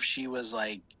or if she was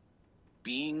like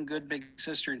being good big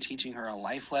sister and teaching her a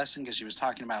life lesson, because she was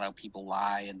talking about how people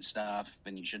lie and stuff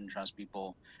and you shouldn't trust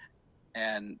people.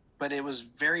 But it was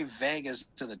very vague as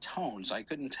to the tone, so I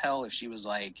couldn't tell if she was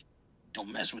like,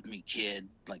 "Don't mess with me, kid,"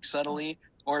 like subtly,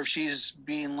 or if she's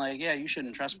being like, "Yeah, you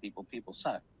shouldn't trust people. People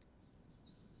suck."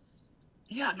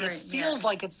 Yeah, Right, it feels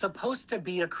like it's supposed to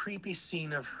be a creepy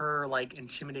scene of her like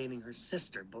intimidating her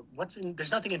sister, but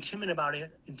there's nothing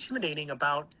intimidating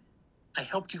about I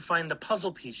helped you find the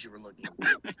puzzle piece you were looking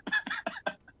for.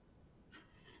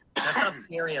 That's not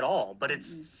scary at all, but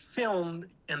it's filmed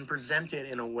and presented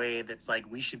in a way that's like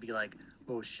we should be like,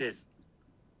 "Oh shit.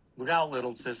 Look out,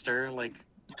 little sister." Like,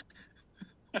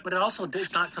 but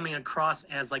it's not coming across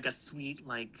as like a sweet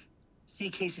like, "See,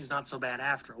 Casey's not so bad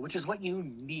after all," which is what you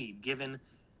need given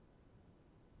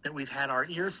that we've had our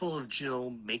ears full of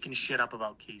Jill making shit up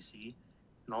about Casey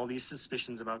and all these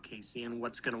suspicions about Casey and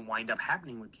what's going to wind up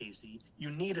happening with Casey. You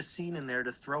need a scene in there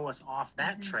to throw us off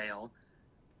that trail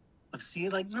of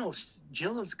seeing like, no,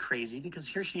 Jill is crazy because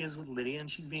here she is with Lydia and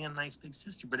she's being a nice big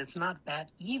sister, but it's not that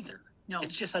either. No.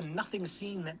 It's just a nothing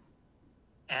scene that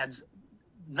adds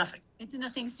nothing. It's a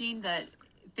nothing scene that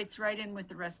fits right in with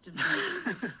the rest of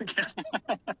the movie. Yes.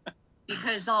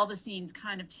 Because all the scenes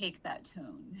kind of take that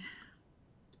tone.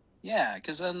 Yeah,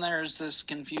 because then there's this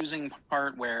confusing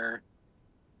part where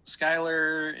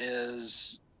Skylar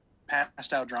is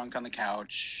passed out drunk on the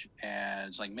couch, and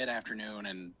it's like mid-afternoon,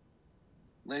 and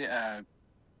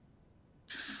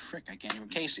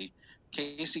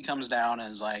Casey comes down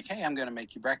and is like, "Hey, I'm going to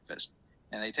make you breakfast."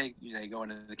 And they go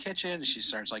into the kitchen, and she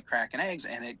starts like cracking eggs,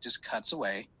 and it just cuts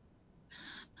away.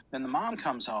 Then the mom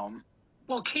comes home.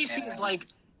 Well, Casey's like,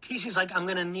 "I'm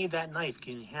going to need that knife.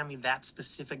 Can you hand me that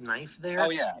specific knife there?" Oh,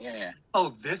 yeah. "Oh,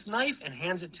 this knife?" And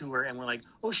hands it to her, and we're like,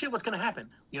 "Oh shit, what's going to happen?"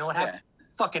 You know what happened?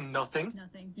 Fucking nothing.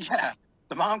 Nothing. Yeah.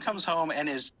 The mom comes home and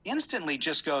is instantly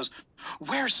just goes,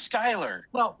 "Where's Skylar?"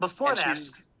 Well, before And that,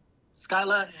 she's-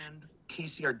 Skyla and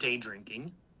Casey are day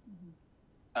drinking.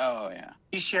 Oh, yeah.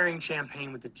 He's sharing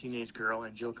champagne with the teenage girl,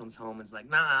 and Jill comes home and is like,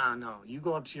 "Nah, no, you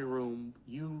go up to your room,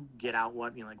 you get out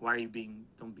what, you know, like, why are you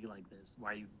don't be like this.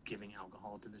 Why are you giving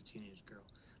alcohol to this teenage girl?"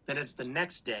 Then it's the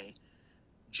next day.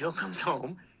 Jill comes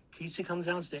home, Casey comes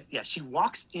downstairs. Yeah, she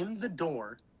walks in the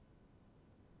door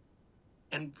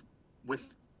and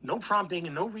with no prompting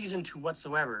and no reason to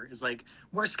whatsoever is like,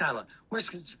 "Where's Skyla? Where's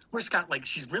Scott?" Like,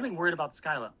 she's really worried about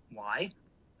Skyla. Why?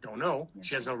 Don't know.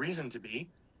 She has no reason to be.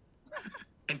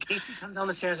 And Casey comes down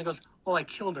the stairs and goes, "Oh, I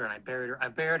killed her and I buried her. I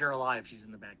buried her alive. She's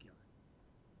in the backyard."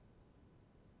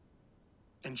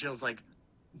 And Jill's like,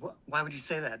 "Why would you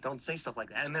say that? Don't say stuff like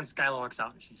that." And then Skylar walks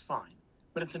out and she's fine.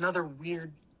 But it's another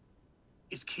weird,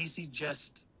 is Casey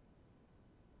just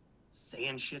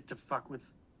saying shit to fuck with?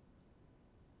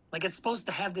 Like, it's supposed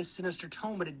to have this sinister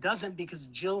tone, but it doesn't because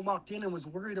Jill walked in and was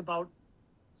worried about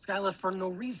Skylar for no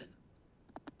reason.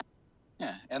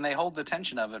 Yeah, and they hold the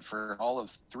tension of it for all of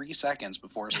 3 seconds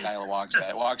before Skylar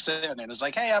walks in and is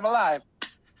like, "Hey, I'm alive."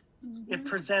 It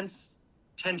presents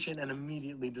tension and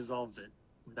immediately dissolves it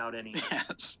without any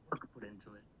Yes. work put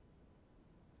into it.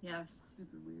 Yeah,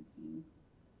 super weird scene.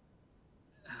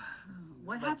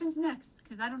 What Let's- happens next?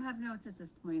 Because I don't have notes at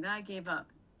this point. I gave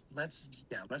up. Let's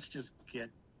just get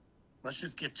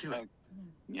to it.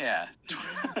 Yeah.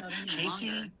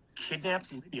 Casey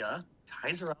kidnaps Lydia,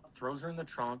 ties her up, throws her in the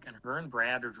trunk, and her and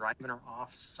Brad are driving her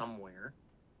off somewhere.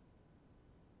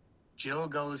 Jill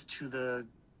goes to the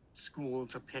school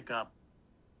to pick up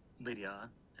Lydia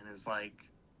and is like,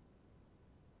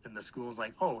 and the school's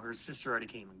like, "Oh, her sister already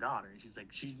came and got her." And she's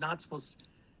like, she's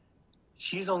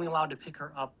only allowed to pick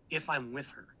her up if I'm with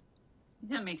her.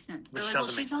 That makes sense. They're Which like, well,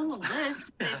 doesn't make she's on the sense.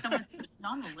 list. If someone thinks she's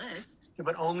on the list. Yeah,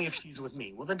 but only if she's with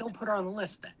me. Well, then don't put her on the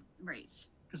list then. Right.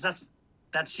 Because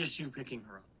that's just you picking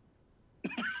her up.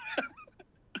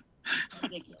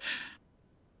 Ridiculous.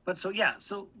 But so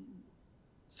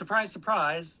surprise,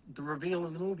 surprise, the reveal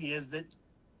of the movie is that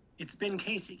it's been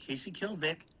Casey. Casey killed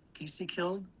Vic. Casey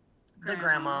killed the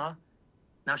grandma.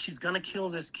 Now she's going to kill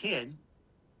this kid.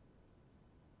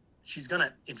 She's going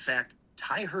to, in fact,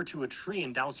 tie her to a tree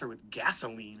and douse her with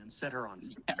gasoline and set her on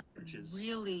fire, which is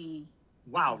Really,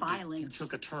 wow. violent. You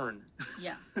took a turn.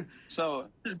 yeah. So,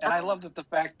 and I love that the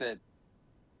fact that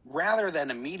rather than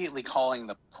immediately calling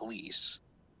the police,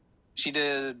 she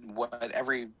did what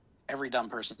every dumb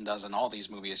person does in all these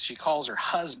movies. She calls her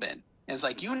husband. And it's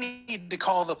like, "You need to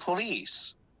call the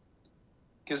police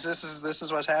because this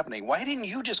is what's happening. Why didn't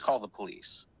you just call the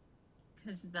police?"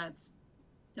 Because that's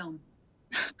dumb.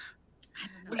 I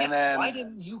don't know. And then- why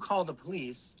didn't you call the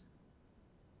police?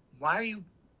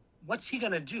 What's he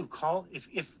gonna do? Call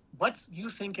if what you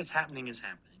think is happening,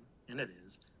 and it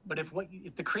is. But if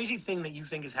the crazy thing that you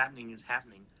think is happening,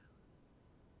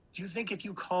 do you think if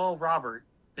you call Robert,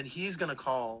 then he's gonna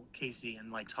call Casey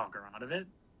and like talk her out of it?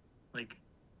 Like,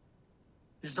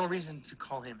 there's no reason to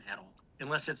call him at all,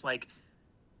 unless it's like,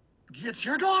 it's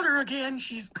your daughter again.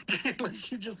 She's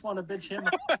unless you just want to bitch him.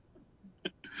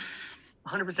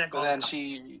 100% But then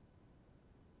she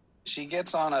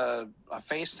gets on a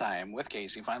FaceTime with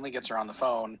Casey, finally gets her on the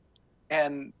phone.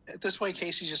 And at this point,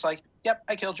 Casey's just like, yep,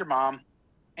 I killed your mom.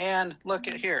 And look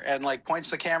at here. And like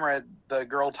points the camera at the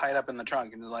girl tied up in the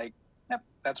trunk and is like, yep,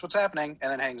 that's what's happening.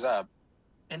 And then hangs up.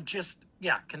 And just,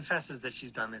 confesses that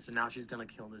she's done this and now she's going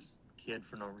to kill this kid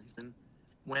for no reason.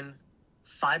 When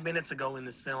 5 minutes ago in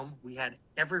this film, we had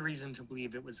every reason to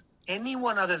believe it was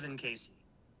anyone other than Casey.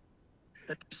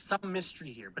 That there's some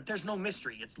mystery here, but there's no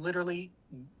mystery. It's literally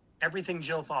everything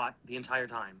Jill thought the entire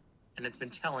time, and it's been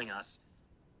telling us.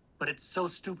 But it's so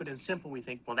stupid and simple, we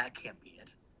think, well, that can't be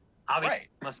it. Obviously, Right.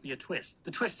 There must be a twist. The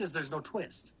twist is there's no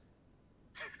twist.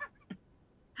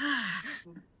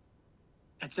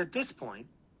 It's at this point.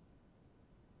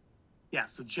 Yeah,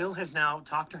 so Jill has now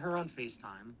talked to her on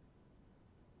FaceTime,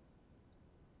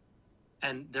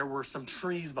 and there were some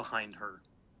trees behind her.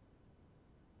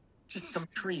 Just some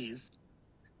trees.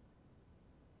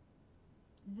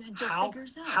 Jill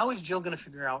figures out. How is Jill going to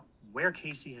figure out where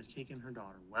Casey has taken her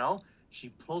daughter? Well, she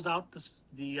pulls out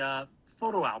the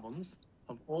photo albums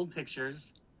of old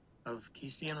pictures of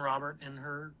Casey and Robert and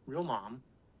her real mom,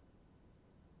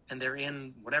 and they're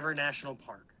in whatever national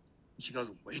park. And she goes,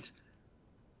 "Wait,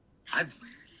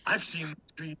 I've seen the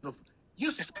trees before.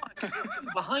 You saw a tree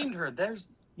behind her.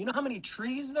 You know how many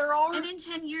trees there are?" And in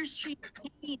 10 years, trees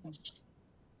changed.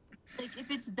 Like,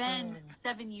 if it's been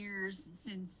 7 years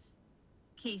since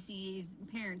Casey's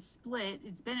parents split,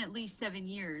 it's been at least 7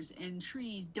 years, and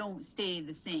trees don't stay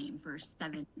the same for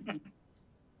 7 years.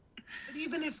 But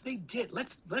even if they did,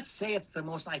 let's say it's the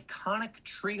most iconic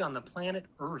tree on the planet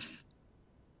Earth.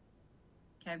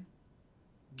 Okay.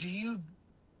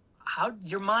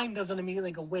 Your mind doesn't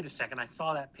immediately go, wait a second, I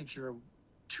saw that picture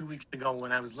 2 weeks ago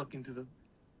when I was looking through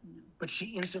but she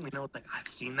instantly knows, like, I've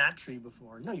seen that tree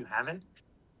before. No, you haven't.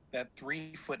 That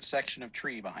 3-foot section of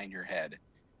tree behind your head.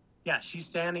 Yeah, she's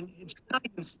standing. She's not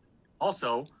even,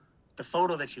 also, the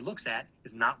photo that she looks at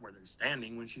is not where they're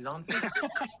standing when she's on Facebook.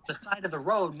 The side of the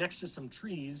road next to some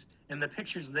trees, and the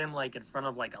picture's them like in front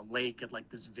of like a lake at like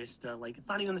this vista. Like, it's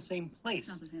not even the same place.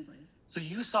 It's not the same place. So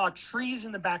you saw trees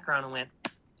in the background and went,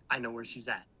 I know where she's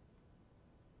at.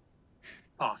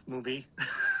 Off movie.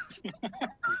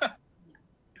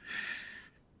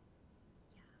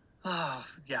 Oh,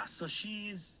 yeah. So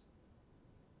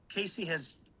Casey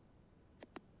has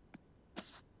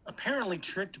apparently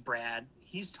tricked Brad.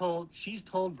 She's told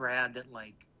Brad that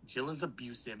like Jill is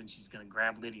abusive and she's going to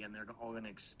grab Lydia and they're all going to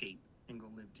escape and go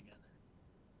live together,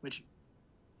 which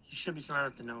he should be smart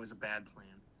enough to know is a bad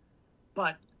plan.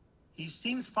 But he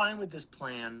seems fine with this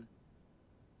plan,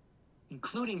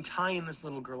 including tying this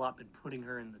little girl up and putting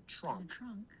her in the trunk.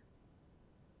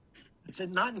 It's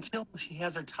not until he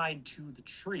has her tied to the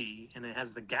tree and it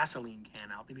has the gasoline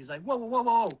can out that he's like, whoa, whoa, whoa,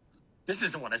 whoa. This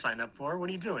isn't what I signed up for. What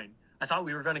are you doing? I thought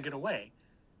we were going to get away.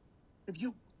 If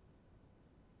you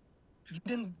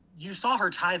saw her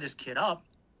tie this kid up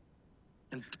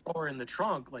and throw her in the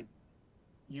trunk, like,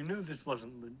 you knew this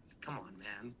wasn't, come on,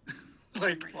 man.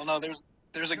 Like, well, no,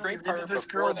 there's a great part this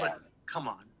before girl, that. But come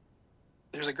on.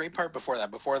 There's a great part before that,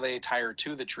 before they tie her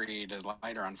to the tree to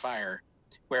light her on fire,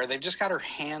 where they've just got her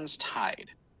hands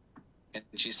tied. And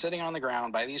she's sitting on the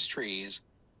ground by these trees,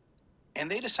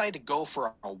 and they decide to go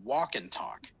for a walk and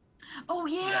talk. Oh,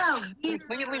 yeah. Yes.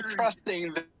 Completely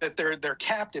trusting that their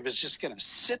captive is just going to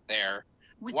sit there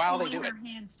while they do it. With her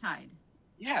hands tied.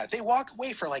 Yeah, they walk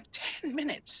away for like 10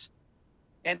 minutes.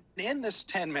 And in this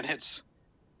 10 minutes,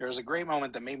 there was a great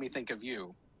moment that made me think of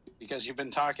you, because you've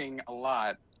been talking a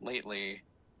lot lately,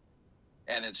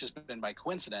 and it's just been by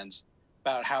coincidence,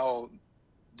 about how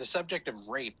the subject of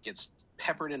rape gets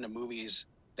peppered into movies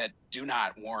that do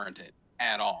not warrant it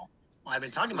at all. Well, I've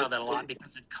been talking about that a lot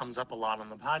because it comes up a lot on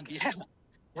the podcast. Yeah.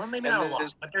 Well, maybe not a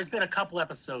lot, but there's been a couple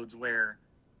episodes where,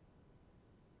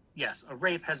 yes, a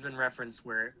rape has been referenced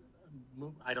where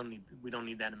we don't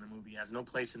need that in the movie. It has no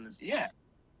place in this. Yeah.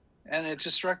 And it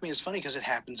just struck me as funny because it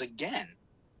happens again.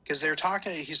 Because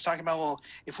he's talking about, well,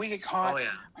 if we get caught,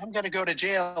 I'm going to go to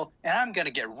jail and I'm going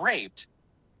to get raped.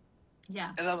 Yeah.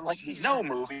 And I'm like, no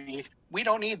movie. We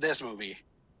don't need this movie.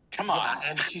 Come on.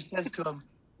 And she says to him,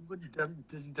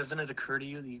 doesn't it occur to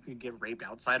you that you could get raped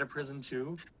outside of prison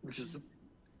too? Which is,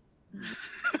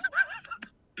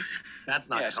 that's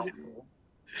not helpful.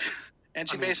 And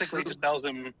she basically just tells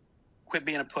him, quit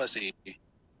being a pussy.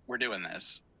 We're doing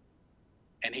this.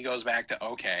 And he goes back to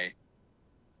okay.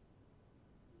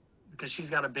 Because she's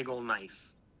got a big old knife.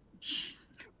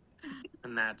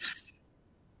 And that's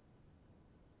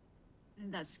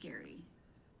scary.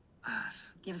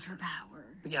 Gives her power.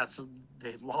 But yeah, so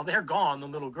while they're gone, the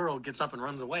little girl gets up and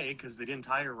runs away because they didn't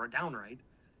tie her down right.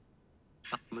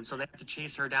 And so they have to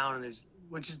chase her down, and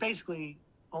which is basically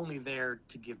only there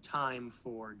to give time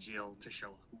for Jill to show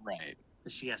up. Right.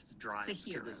 Because she has to drive The to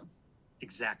hero. this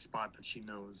exact spot that she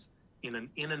knows in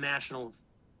a national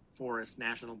forest,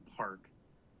 national park,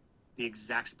 the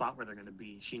exact spot where they're going to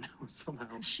be. She knows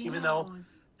somehow, She even knows. though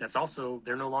that's also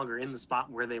they're no longer in the spot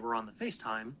where they were on the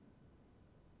FaceTime,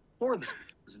 or the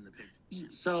spot was in the pictures. No.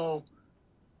 So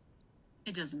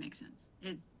It doesn't make sense.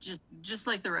 It just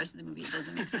like the rest of the movie, it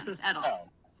doesn't make sense at all. Oh.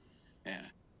 Yeah.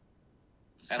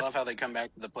 I love how they come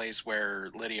back to the place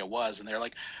where Lydia was, and they're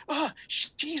like, "Oh,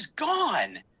 she's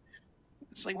gone."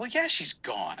 It's like, well, yeah, she's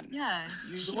gone. Yeah,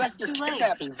 You she left has your 2 legs.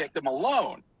 kidnapping victim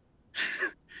alone.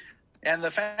 And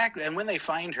when they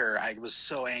find her, I was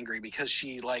so angry because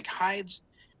she like hides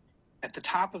at the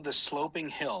top of the sloping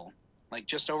hill, like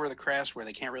just over the crest where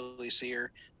they can't really see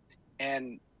her.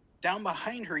 And down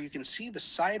behind her, you can see the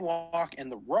sidewalk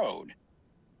and the road.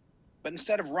 But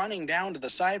instead of running down to the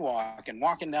sidewalk and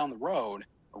walking down the road,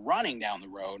 or running down the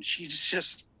road, she's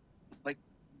just like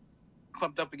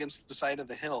clumped up against the side of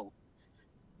the hill,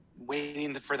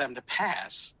 waiting for them to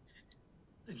pass.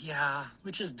 Yeah,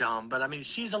 which is dumb. But I mean,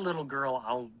 she's a little girl.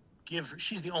 I'll give her.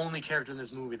 She's the only character in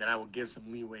this movie that I will give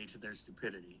some leeway to their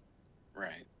stupidity.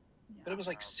 Right. But it was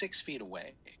like 6 feet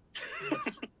away.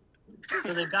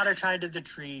 So they've got her tied to the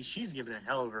tree. She's giving a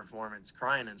hell of a performance,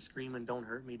 crying and screaming, "Don't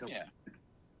hurt me, don't." Yeah.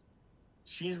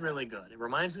 She's really good. It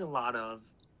reminds me a lot of.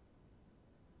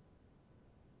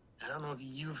 I don't know if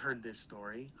you've heard this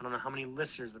story. I don't know how many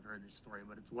listeners have heard this story,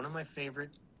 but it's one of my favorite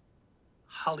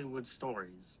Hollywood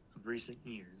stories of recent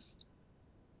years.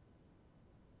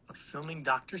 Of filming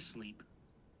Dr. Sleep,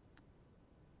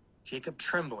 Jacob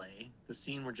Tremblay, the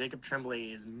scene where Jacob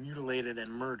Tremblay is mutilated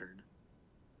and murdered,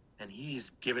 and he's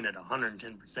giving it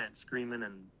 110%, screaming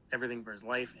and everything for his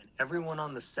life, and everyone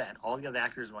on the set, all the other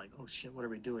actors were like, "Oh shit, what are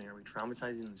we doing? Are we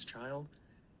traumatizing this child?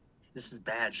 This is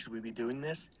bad. Should we be doing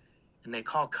this?" And they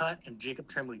call cut, and Jacob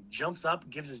Tremblay jumps up,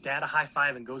 gives his dad a high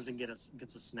five, and goes and gets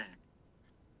a snack.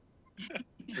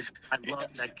 I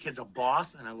love that kid's a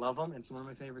boss, and I love him. It's one of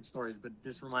my favorite stories. But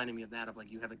this reminded me of that, of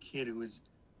like you have a kid who is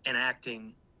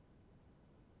enacting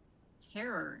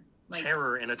Terror. Like,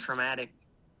 terror in a traumatic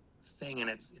thing, and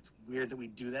it's weird that we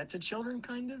do that to children,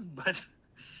 kind of. But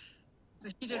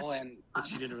she did. Well, but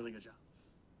she did a really good job.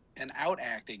 and out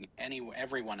acting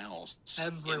everyone else. in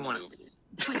the Everyone movie. else.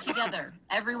 Put together.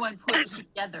 Everyone put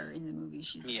together in the movie.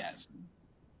 She's Yes.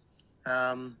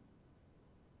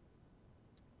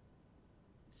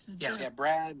 So Yeah. just Yeah,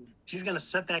 Brad. She's gonna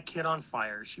set that kid on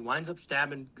fire. She winds up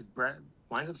stabbing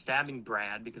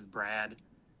Brad because Brad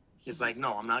is like,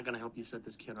 "No, I'm not gonna help you set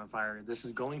this kid on fire. This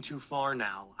is going too far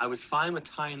now. I was fine with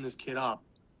tying this kid up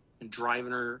and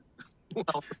driving her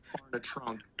well far in the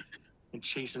trunk and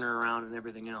chasing her around and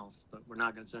everything else, but we're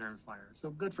not gonna set her on fire."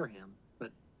 So good for him,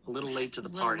 but a little late to the a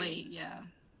little party. late, yeah.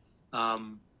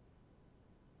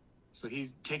 So he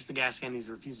takes the gas can. He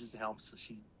refuses to help. So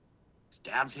she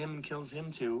stabs him and kills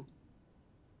him too.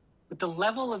 But the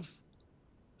level of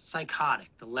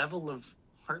psychotic, the level of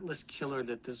heartless killer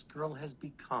that this girl has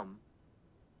become,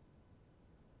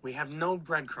 we have no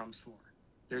breadcrumbs for.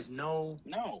 There's no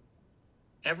No.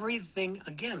 everything.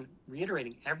 Again,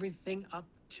 reiterating everything up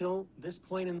till this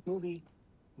point in the movie,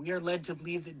 we are led to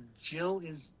believe that Jill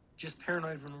is just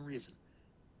paranoid for no reason,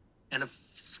 and a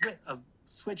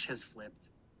switch has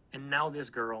flipped, and now this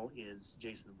girl is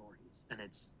Jason Voorhees, and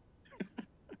it's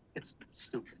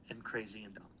stupid and crazy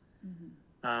and dumb.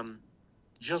 Mm-hmm.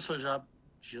 Jill shows up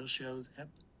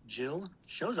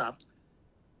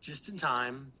just in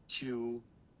time to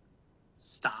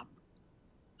stop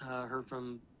her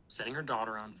from setting her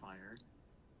daughter on fire.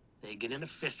 They get in a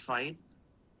fist fight,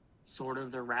 sort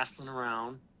of. They're wrestling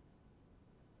around.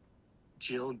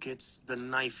 Jill gets the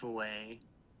knife away,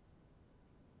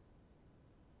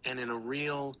 and in a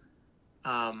real,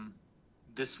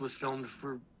 this was filmed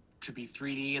to be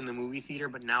 3D in the movie theater,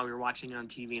 but now you're watching it on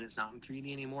TV and it's not in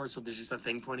 3D anymore, so there's just a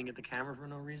thing pointing at the camera for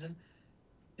no reason.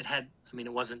 It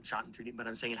wasn't shot in 3D, but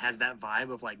I'm saying it has that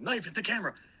vibe of like, knife at the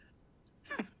camera!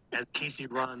 As Casey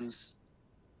runs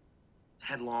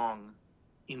headlong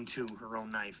into her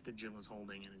own knife that Jill is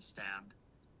holding and is stabbed.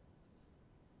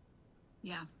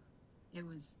 Yeah. It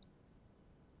was.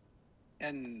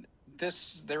 And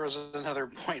there was another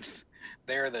point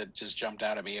there that just jumped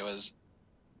out at me. It was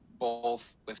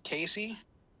both with Casey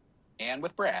and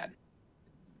with Brad.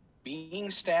 being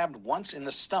stabbed once in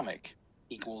the stomach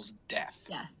equals death.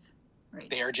 Death. Right.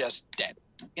 They are just dead,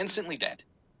 instantly dead.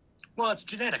 Well, it's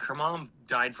genetic. Her mom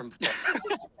died from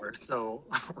so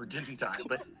or didn't die,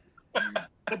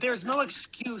 but there's no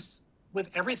excuse with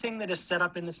everything that is set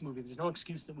up in this movie. There's no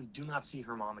excuse that we do not see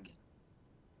her mom again.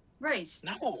 Right.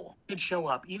 No. Could show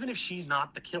up even if she's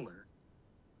not the killer.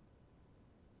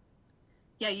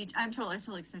 Yeah, I'm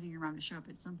still expecting your mom to show up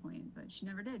at some point, but she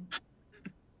never did.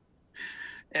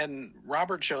 And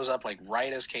Robert shows up like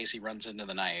right as Casey runs into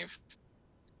the knife.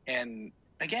 And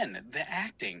again, the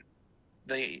acting,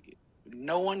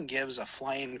 no one gives a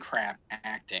flying crap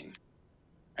acting.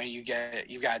 I mean,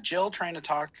 you've got Jill trying to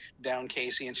talk down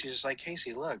Casey, and she's just like,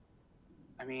 Casey, look,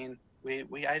 I mean,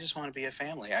 I just want to be a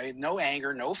family. I mean, no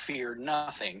anger, no fear,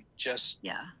 nothing, just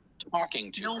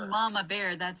talking to her. No, Mama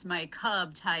Bear, that's my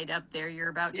cub tied up there. You're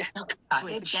about to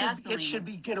with gasoline. It should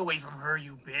be get away from her,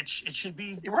 you bitch. It should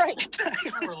be right.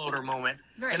 Overloader moment,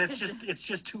 right. And it's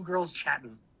just two girls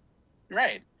chatting.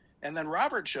 Right, and then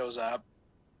Robert shows up.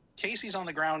 Casey's on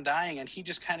the ground dying, and he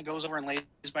just kind of goes over and lays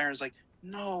by her and is like,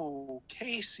 "No,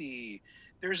 Casey."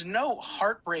 There's no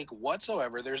heartbreak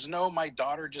whatsoever. There's no my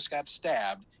daughter just got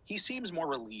stabbed. He seems more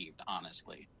relieved,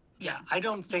 honestly. Yeah, I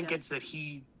don't think it's that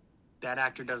that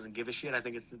actor doesn't give a shit. I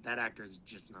think it's that actor is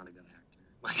just not a good actor.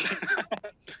 Like,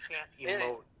 just can't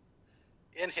emote.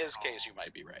 In his case, you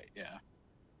might be right. Yeah.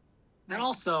 And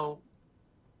also,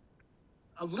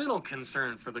 a little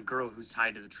concerned for the girl who's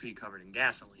tied to the tree covered in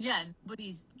gasoline. Yeah,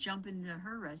 nobody's jumping to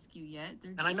her rescue yet.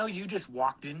 And I know you just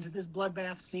walked into this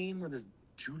bloodbath scene where there's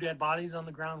 2 dead bodies on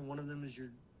the ground. One of them is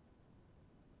your.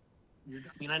 I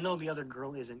mean, I know the other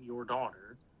girl isn't your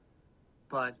daughter,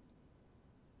 but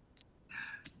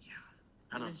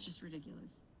I don't know. It's just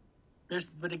ridiculous.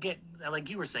 But again, like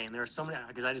you were saying, there are so many,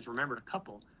 because I just remembered a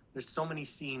couple. There's so many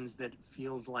scenes that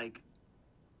feels like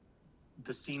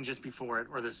the scene just before it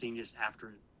or the scene just after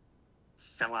it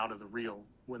fell out of the reel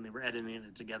when they were editing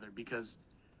it together. Because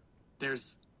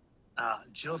there's,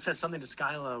 Jill said something to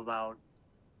Skyla about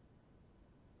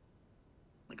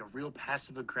like a real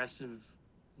passive aggressive,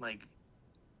 like,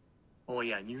 oh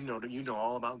yeah, you know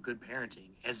all about good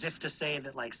parenting, as if to say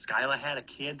that like Skyla had a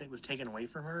kid that was taken away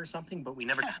from her or something, but we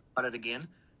never talked about it again,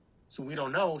 so we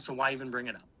don't know. So why even bring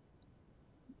it up?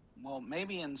 Well,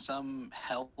 maybe in some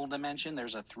hell dimension,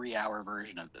 there's a 3-hour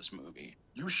version of this movie.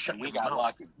 You shut your mouth.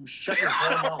 Lucky. You shut your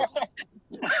whole mouth.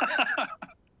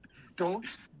 Don't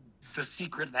the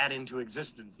secret that into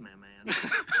existence, my man.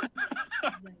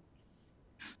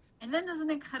 And then doesn't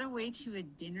it cut away to a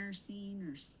dinner scene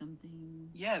or something?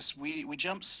 Yes, we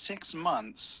jump 6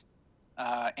 months.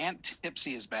 Aunt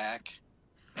Tipsy is back,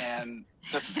 and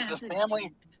the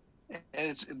family.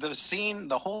 It's the scene.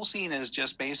 The whole scene is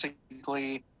just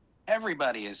basically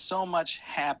everybody is so much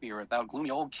happier without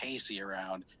gloomy old Casey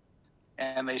around,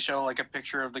 and they show like a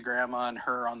picture of the grandma and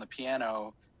her on the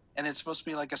piano, and it's supposed to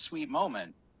be like a sweet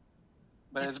moment,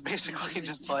 but it's basically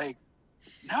just like,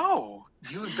 no.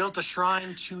 You built a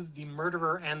shrine to the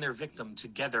murderer and their victim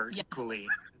together equally,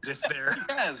 as if they're.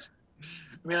 Yes.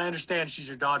 I mean, I understand she's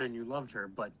your daughter and you loved her,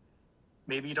 but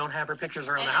maybe you don't have her pictures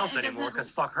around the house anymore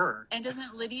because fuck her. And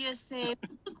doesn't Lydia say,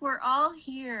 "Look, we're all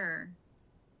here"?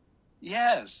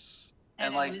 Yes.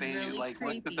 And like they really like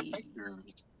creepy. looked at the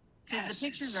pictures. Because the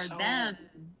pictures are them.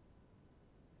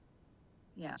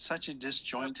 Yeah. It's such a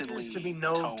disjointedly. There appears to be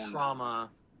no toned. trauma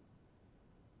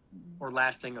or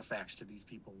lasting effects to these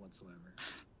people whatsoever.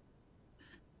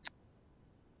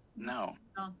 No.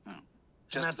 Oh. No.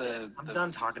 Just I'm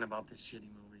done talking about this shitty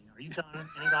movie. Are you done?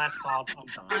 Any last thoughts? I'm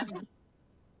done.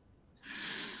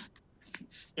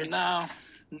 No.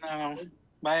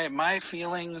 My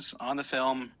feelings on the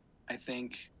film, I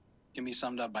think, can be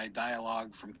summed up by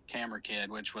dialogue from Camera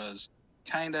Kid, which was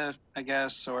kind of, I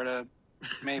guess, sort of,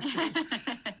 maybe.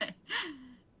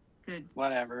 Good.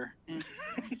 Whatever.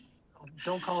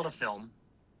 Don't call it a film.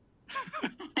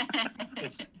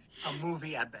 It's a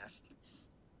movie at best.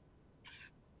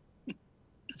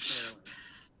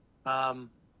 I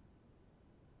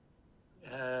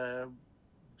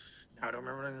don't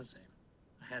remember what I was going to say.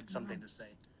 I had something to say.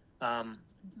 I don't know.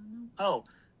 Oh,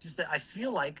 just that I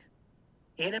feel like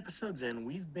 8 episodes in,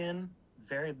 we've been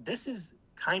this is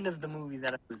kind of the movie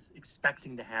that I was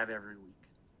expecting to have every week.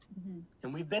 Mm-hmm.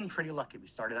 And we've been pretty lucky. We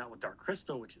started out with Dark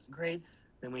Crystal, which is great.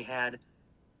 Then we had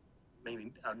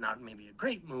not maybe a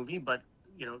great movie, but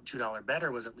 $2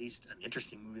 Better was at least an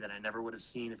interesting movie that I never would have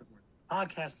seen if it weren't a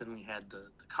podcast. Then we had the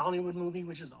Hollywood movie,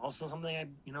 which is also something I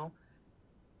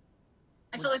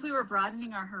feel like we were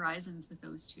broadening our horizons with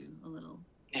those two a little.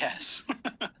 Yes.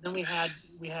 Then we had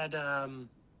Titan.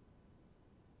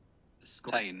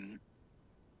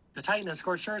 The Titan and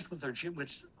Scorched Earth,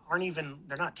 which aren't even,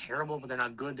 they're not terrible, but they're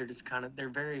not good. They're just kind of, they're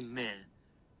very meh.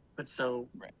 But so,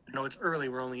 Right. I know it's early,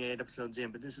 we're only 8 episodes in,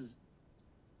 but this is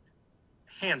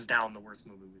hands down the worst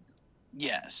movie we've done.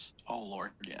 Yes. Oh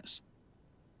Lord, yes.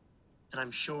 And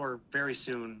I'm sure very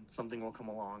soon something will come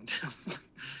along to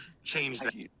change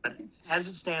that. I- But as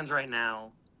it stands right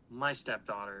now, My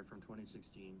Stepdaughter from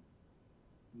 2016,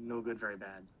 no good, very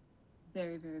bad.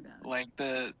 Very, very bad. Like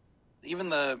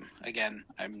again,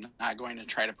 I'm not going to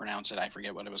try to pronounce it. I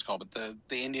forget what it was called, but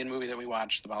the Indian movie that we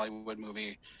watched, the Bollywood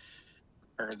movie,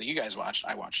 or that you guys watched,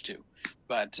 I watched too.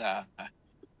 But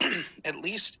at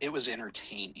least it was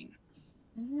entertaining.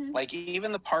 Mm-hmm. Like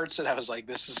even the parts that I was like,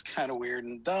 this is kind of weird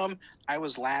and dumb, I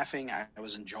was laughing. I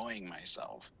was enjoying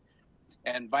myself.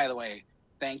 And by the way,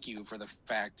 thank you for the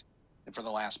fact that for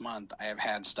the last month I have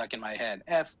had stuck in my head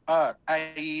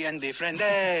Friend.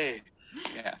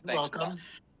 Yeah, thanks. Welcome.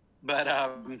 But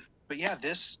yeah,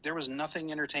 there was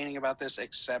nothing entertaining about this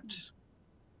except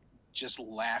just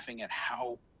laughing at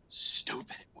how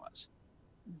stupid it was.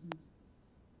 Mm-hmm.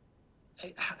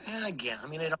 And again, I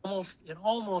mean, it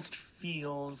almost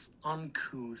feels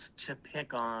uncouth to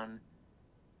pick on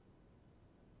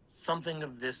something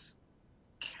of this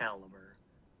caliber.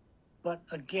 But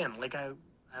again,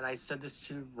 I said this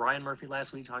to Ryan Murphy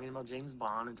last week, talking about James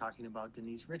Bond and talking about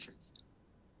Denise Richards.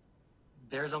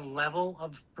 There's a level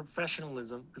of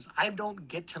professionalism, because I don't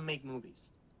get to make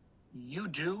movies. You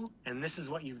do, and this is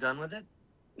what you've done with it.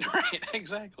 Right,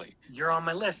 exactly. You're on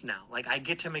my list now. Like, I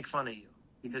get to make fun of you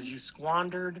because you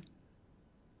squandered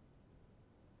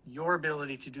your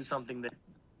ability to do something that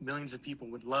millions of people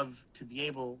would love to be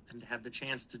able and have the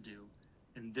chance to do.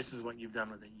 And this is what you've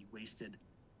done with it. You wasted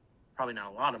probably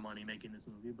not a lot of money making this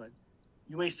movie, but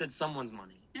you wasted someone's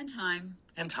money And time.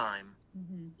 and time.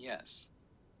 Mm-hmm. Yes.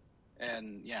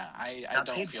 And yeah, I Not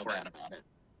don't paid feel for bad it. about it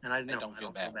And I don't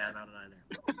feel bad about it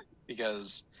either.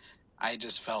 because I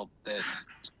just felt that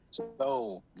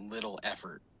so little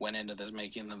effort went into the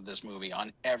making of this movie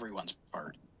on everyone's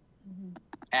part. Mm-hmm.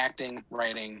 Acting,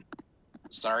 writing,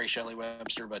 sorry Shelley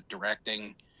Webster, but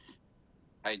directing.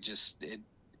 It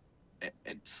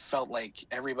felt like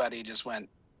everybody just went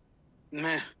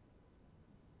meh.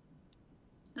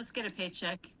 Let's get a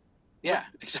paycheck. Yeah,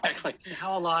 exactly. This is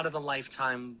how a lot of the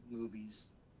Lifetime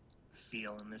movies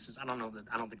feel, and this is I don't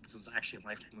think this was actually a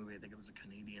Lifetime movie. I think it was a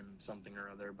Canadian something or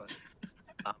other, but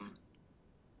I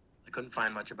couldn't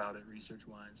find much about it research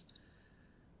wise.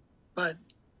 But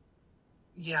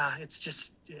yeah, it's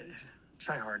just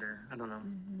try harder. I don't know.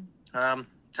 Mm-hmm.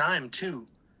 Time to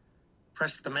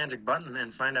press the magic button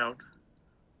and find out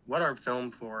what our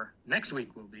film for next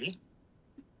week will be.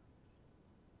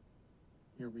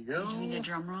 Here we go. Do you need a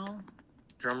drum roll?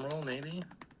 Drum roll, maybe.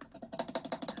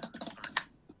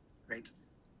 Great.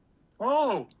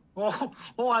 Oh,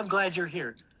 I'm glad you're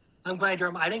here. I'm glad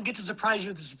you're. I didn't get to surprise you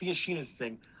with the Sophia Sheena's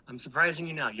thing. I'm surprising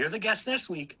you now. You're the guest next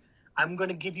week. I'm going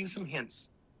to give you some hints.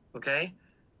 Okay?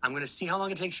 I'm going to see how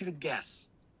long it takes you to guess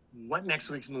what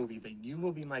next week's movie that you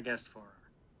will be my guest for.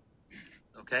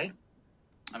 Okay?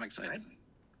 I'm excited. Right?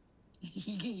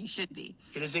 You should be.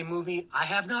 It is a movie I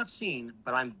have not seen,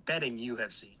 but I'm betting you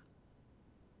have seen.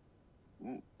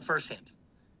 Ooh. First hint.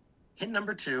 Hint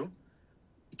number 2.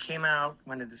 It came out,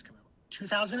 when did this come out?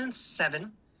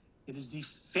 2007. It is the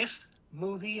 5th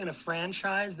movie in a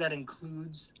franchise that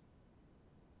includes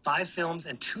 5 films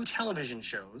and 2 television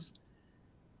shows.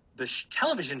 The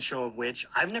television show of which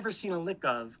I've never seen a lick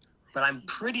of, but I'm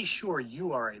pretty sure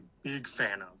you are a big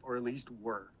fan of, or at least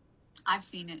were. I've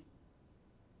seen it.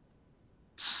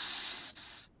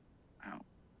 Wow.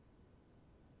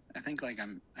 I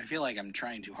feel like I'm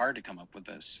trying too hard to come up with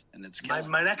this, and it's killing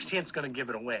My me. next hint's going to give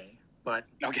it away, but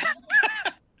Okay.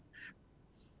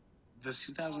 the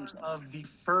star 2007. of the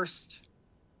first,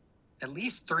 at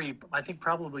least 3, I think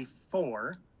probably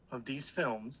 4 of these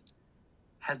films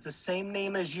has the same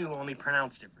name as you, only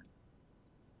pronounced different.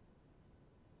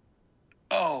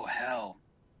 Oh hell.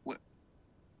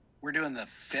 We're doing the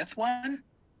 5th one?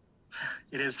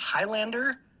 It is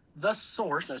Highlander, The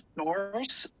Source, The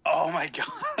Source? Oh my god.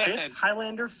 5th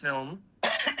Highlander film.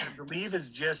 I believe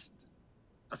is just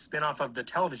a spin-off of the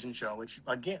television show, which,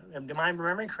 again, am I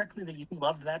remembering correctly that you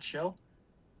loved that show?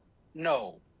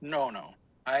 No.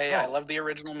 I love the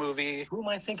original movie. Who am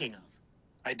I thinking of?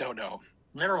 I don't know.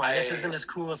 Never mind, this isn't as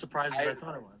cool a surprise as I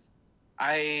thought it was.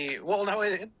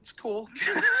 It's cool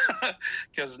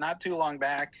because not too long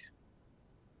back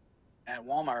at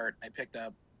Walmart, I picked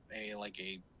up a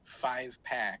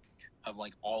 5-pack of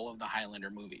all of the Highlander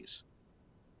movies.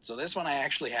 So this one I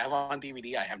actually have on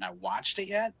DVD. I have not watched it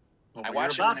yet. Well, I you're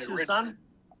watched it about when to, son.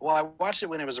 Well, I watched it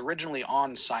when it was originally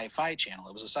on Sci-Fi Channel.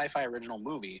 It was a Sci-Fi original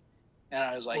movie, And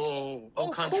I was like, au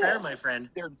contraire, cool. my friend.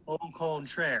 They're- Au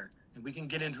contraire. And we can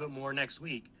get into it more next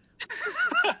week.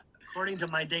 According to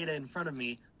my data in front of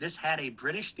me, this had a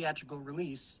British theatrical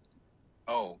release,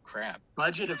 Oh crap!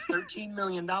 budget of $13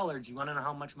 million. You want to know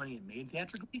how much money it made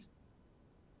theatrically?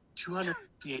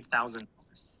 $258,000.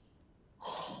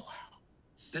 Oh, wow.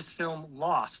 This film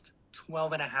lost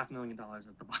 $12.5 million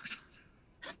at the box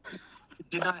office. It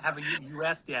did not have a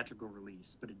U.S. theatrical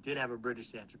release, but it did have a British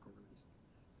theatrical release.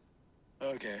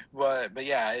 Okay, but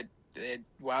yeah, it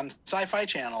on Sci-Fi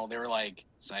Channel they were like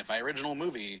sci-fi original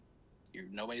movie.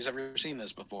 Nobody's ever seen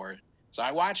this before, so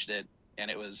I watched it, and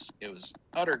it was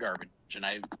utter garbage. And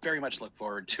I very much look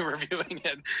forward to reviewing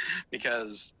it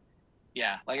because,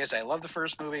 yeah, like I said, I love the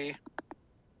first movie,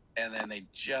 and then they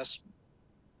just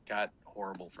got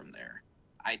horrible from there.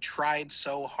 I tried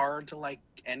so hard to like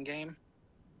Endgame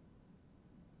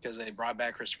because they brought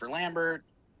back Christopher Lambert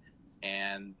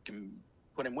and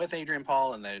put him with Adrian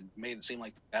Paul, and they made it seem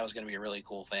like that was going to be a really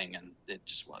cool thing, and it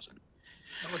just wasn't.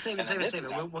 We'll save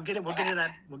it. We'll get into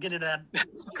that. We'll get into that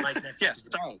like next. Yes,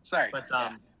 sorry. But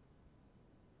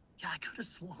yeah, I could have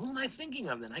sworn. Who am I thinking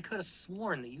of then? I could have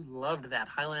sworn that you loved that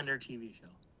Highlander TV show.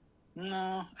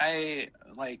 No, I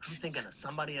like. I'm thinking of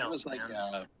somebody else. It was like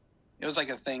it was like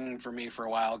a thing for me for a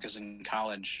while because in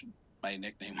college my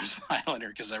nickname was Highlander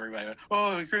because everybody went,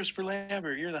 "Oh, Christopher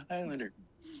Lambert, you're the Highlander."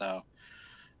 So,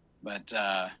 but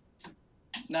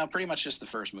no, pretty much just the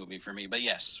first movie for me. But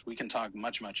yes, we can talk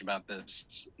much about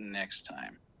this next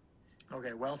time.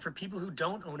 Okay, well, for people who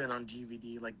don't own it on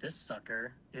DVD like this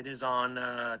sucker, it is on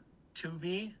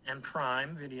Tubi and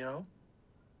Prime Video.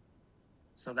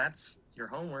 So that's your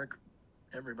homework,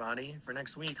 everybody, for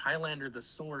next week. Highlander, the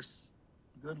source.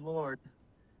 Good Lord.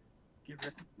 Get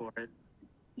ready for it.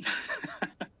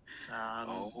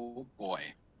 Oh, boy.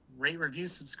 Rate, review,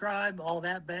 subscribe, all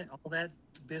that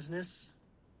business.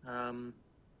 I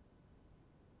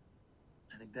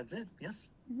think that's it. Yes?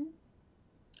 Mm-hmm.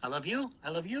 I love you. I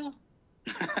love you.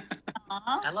 Aww.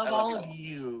 I love all of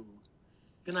you.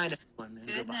 Good night, everyone. And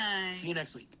Good goodbye. night. See you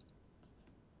next week.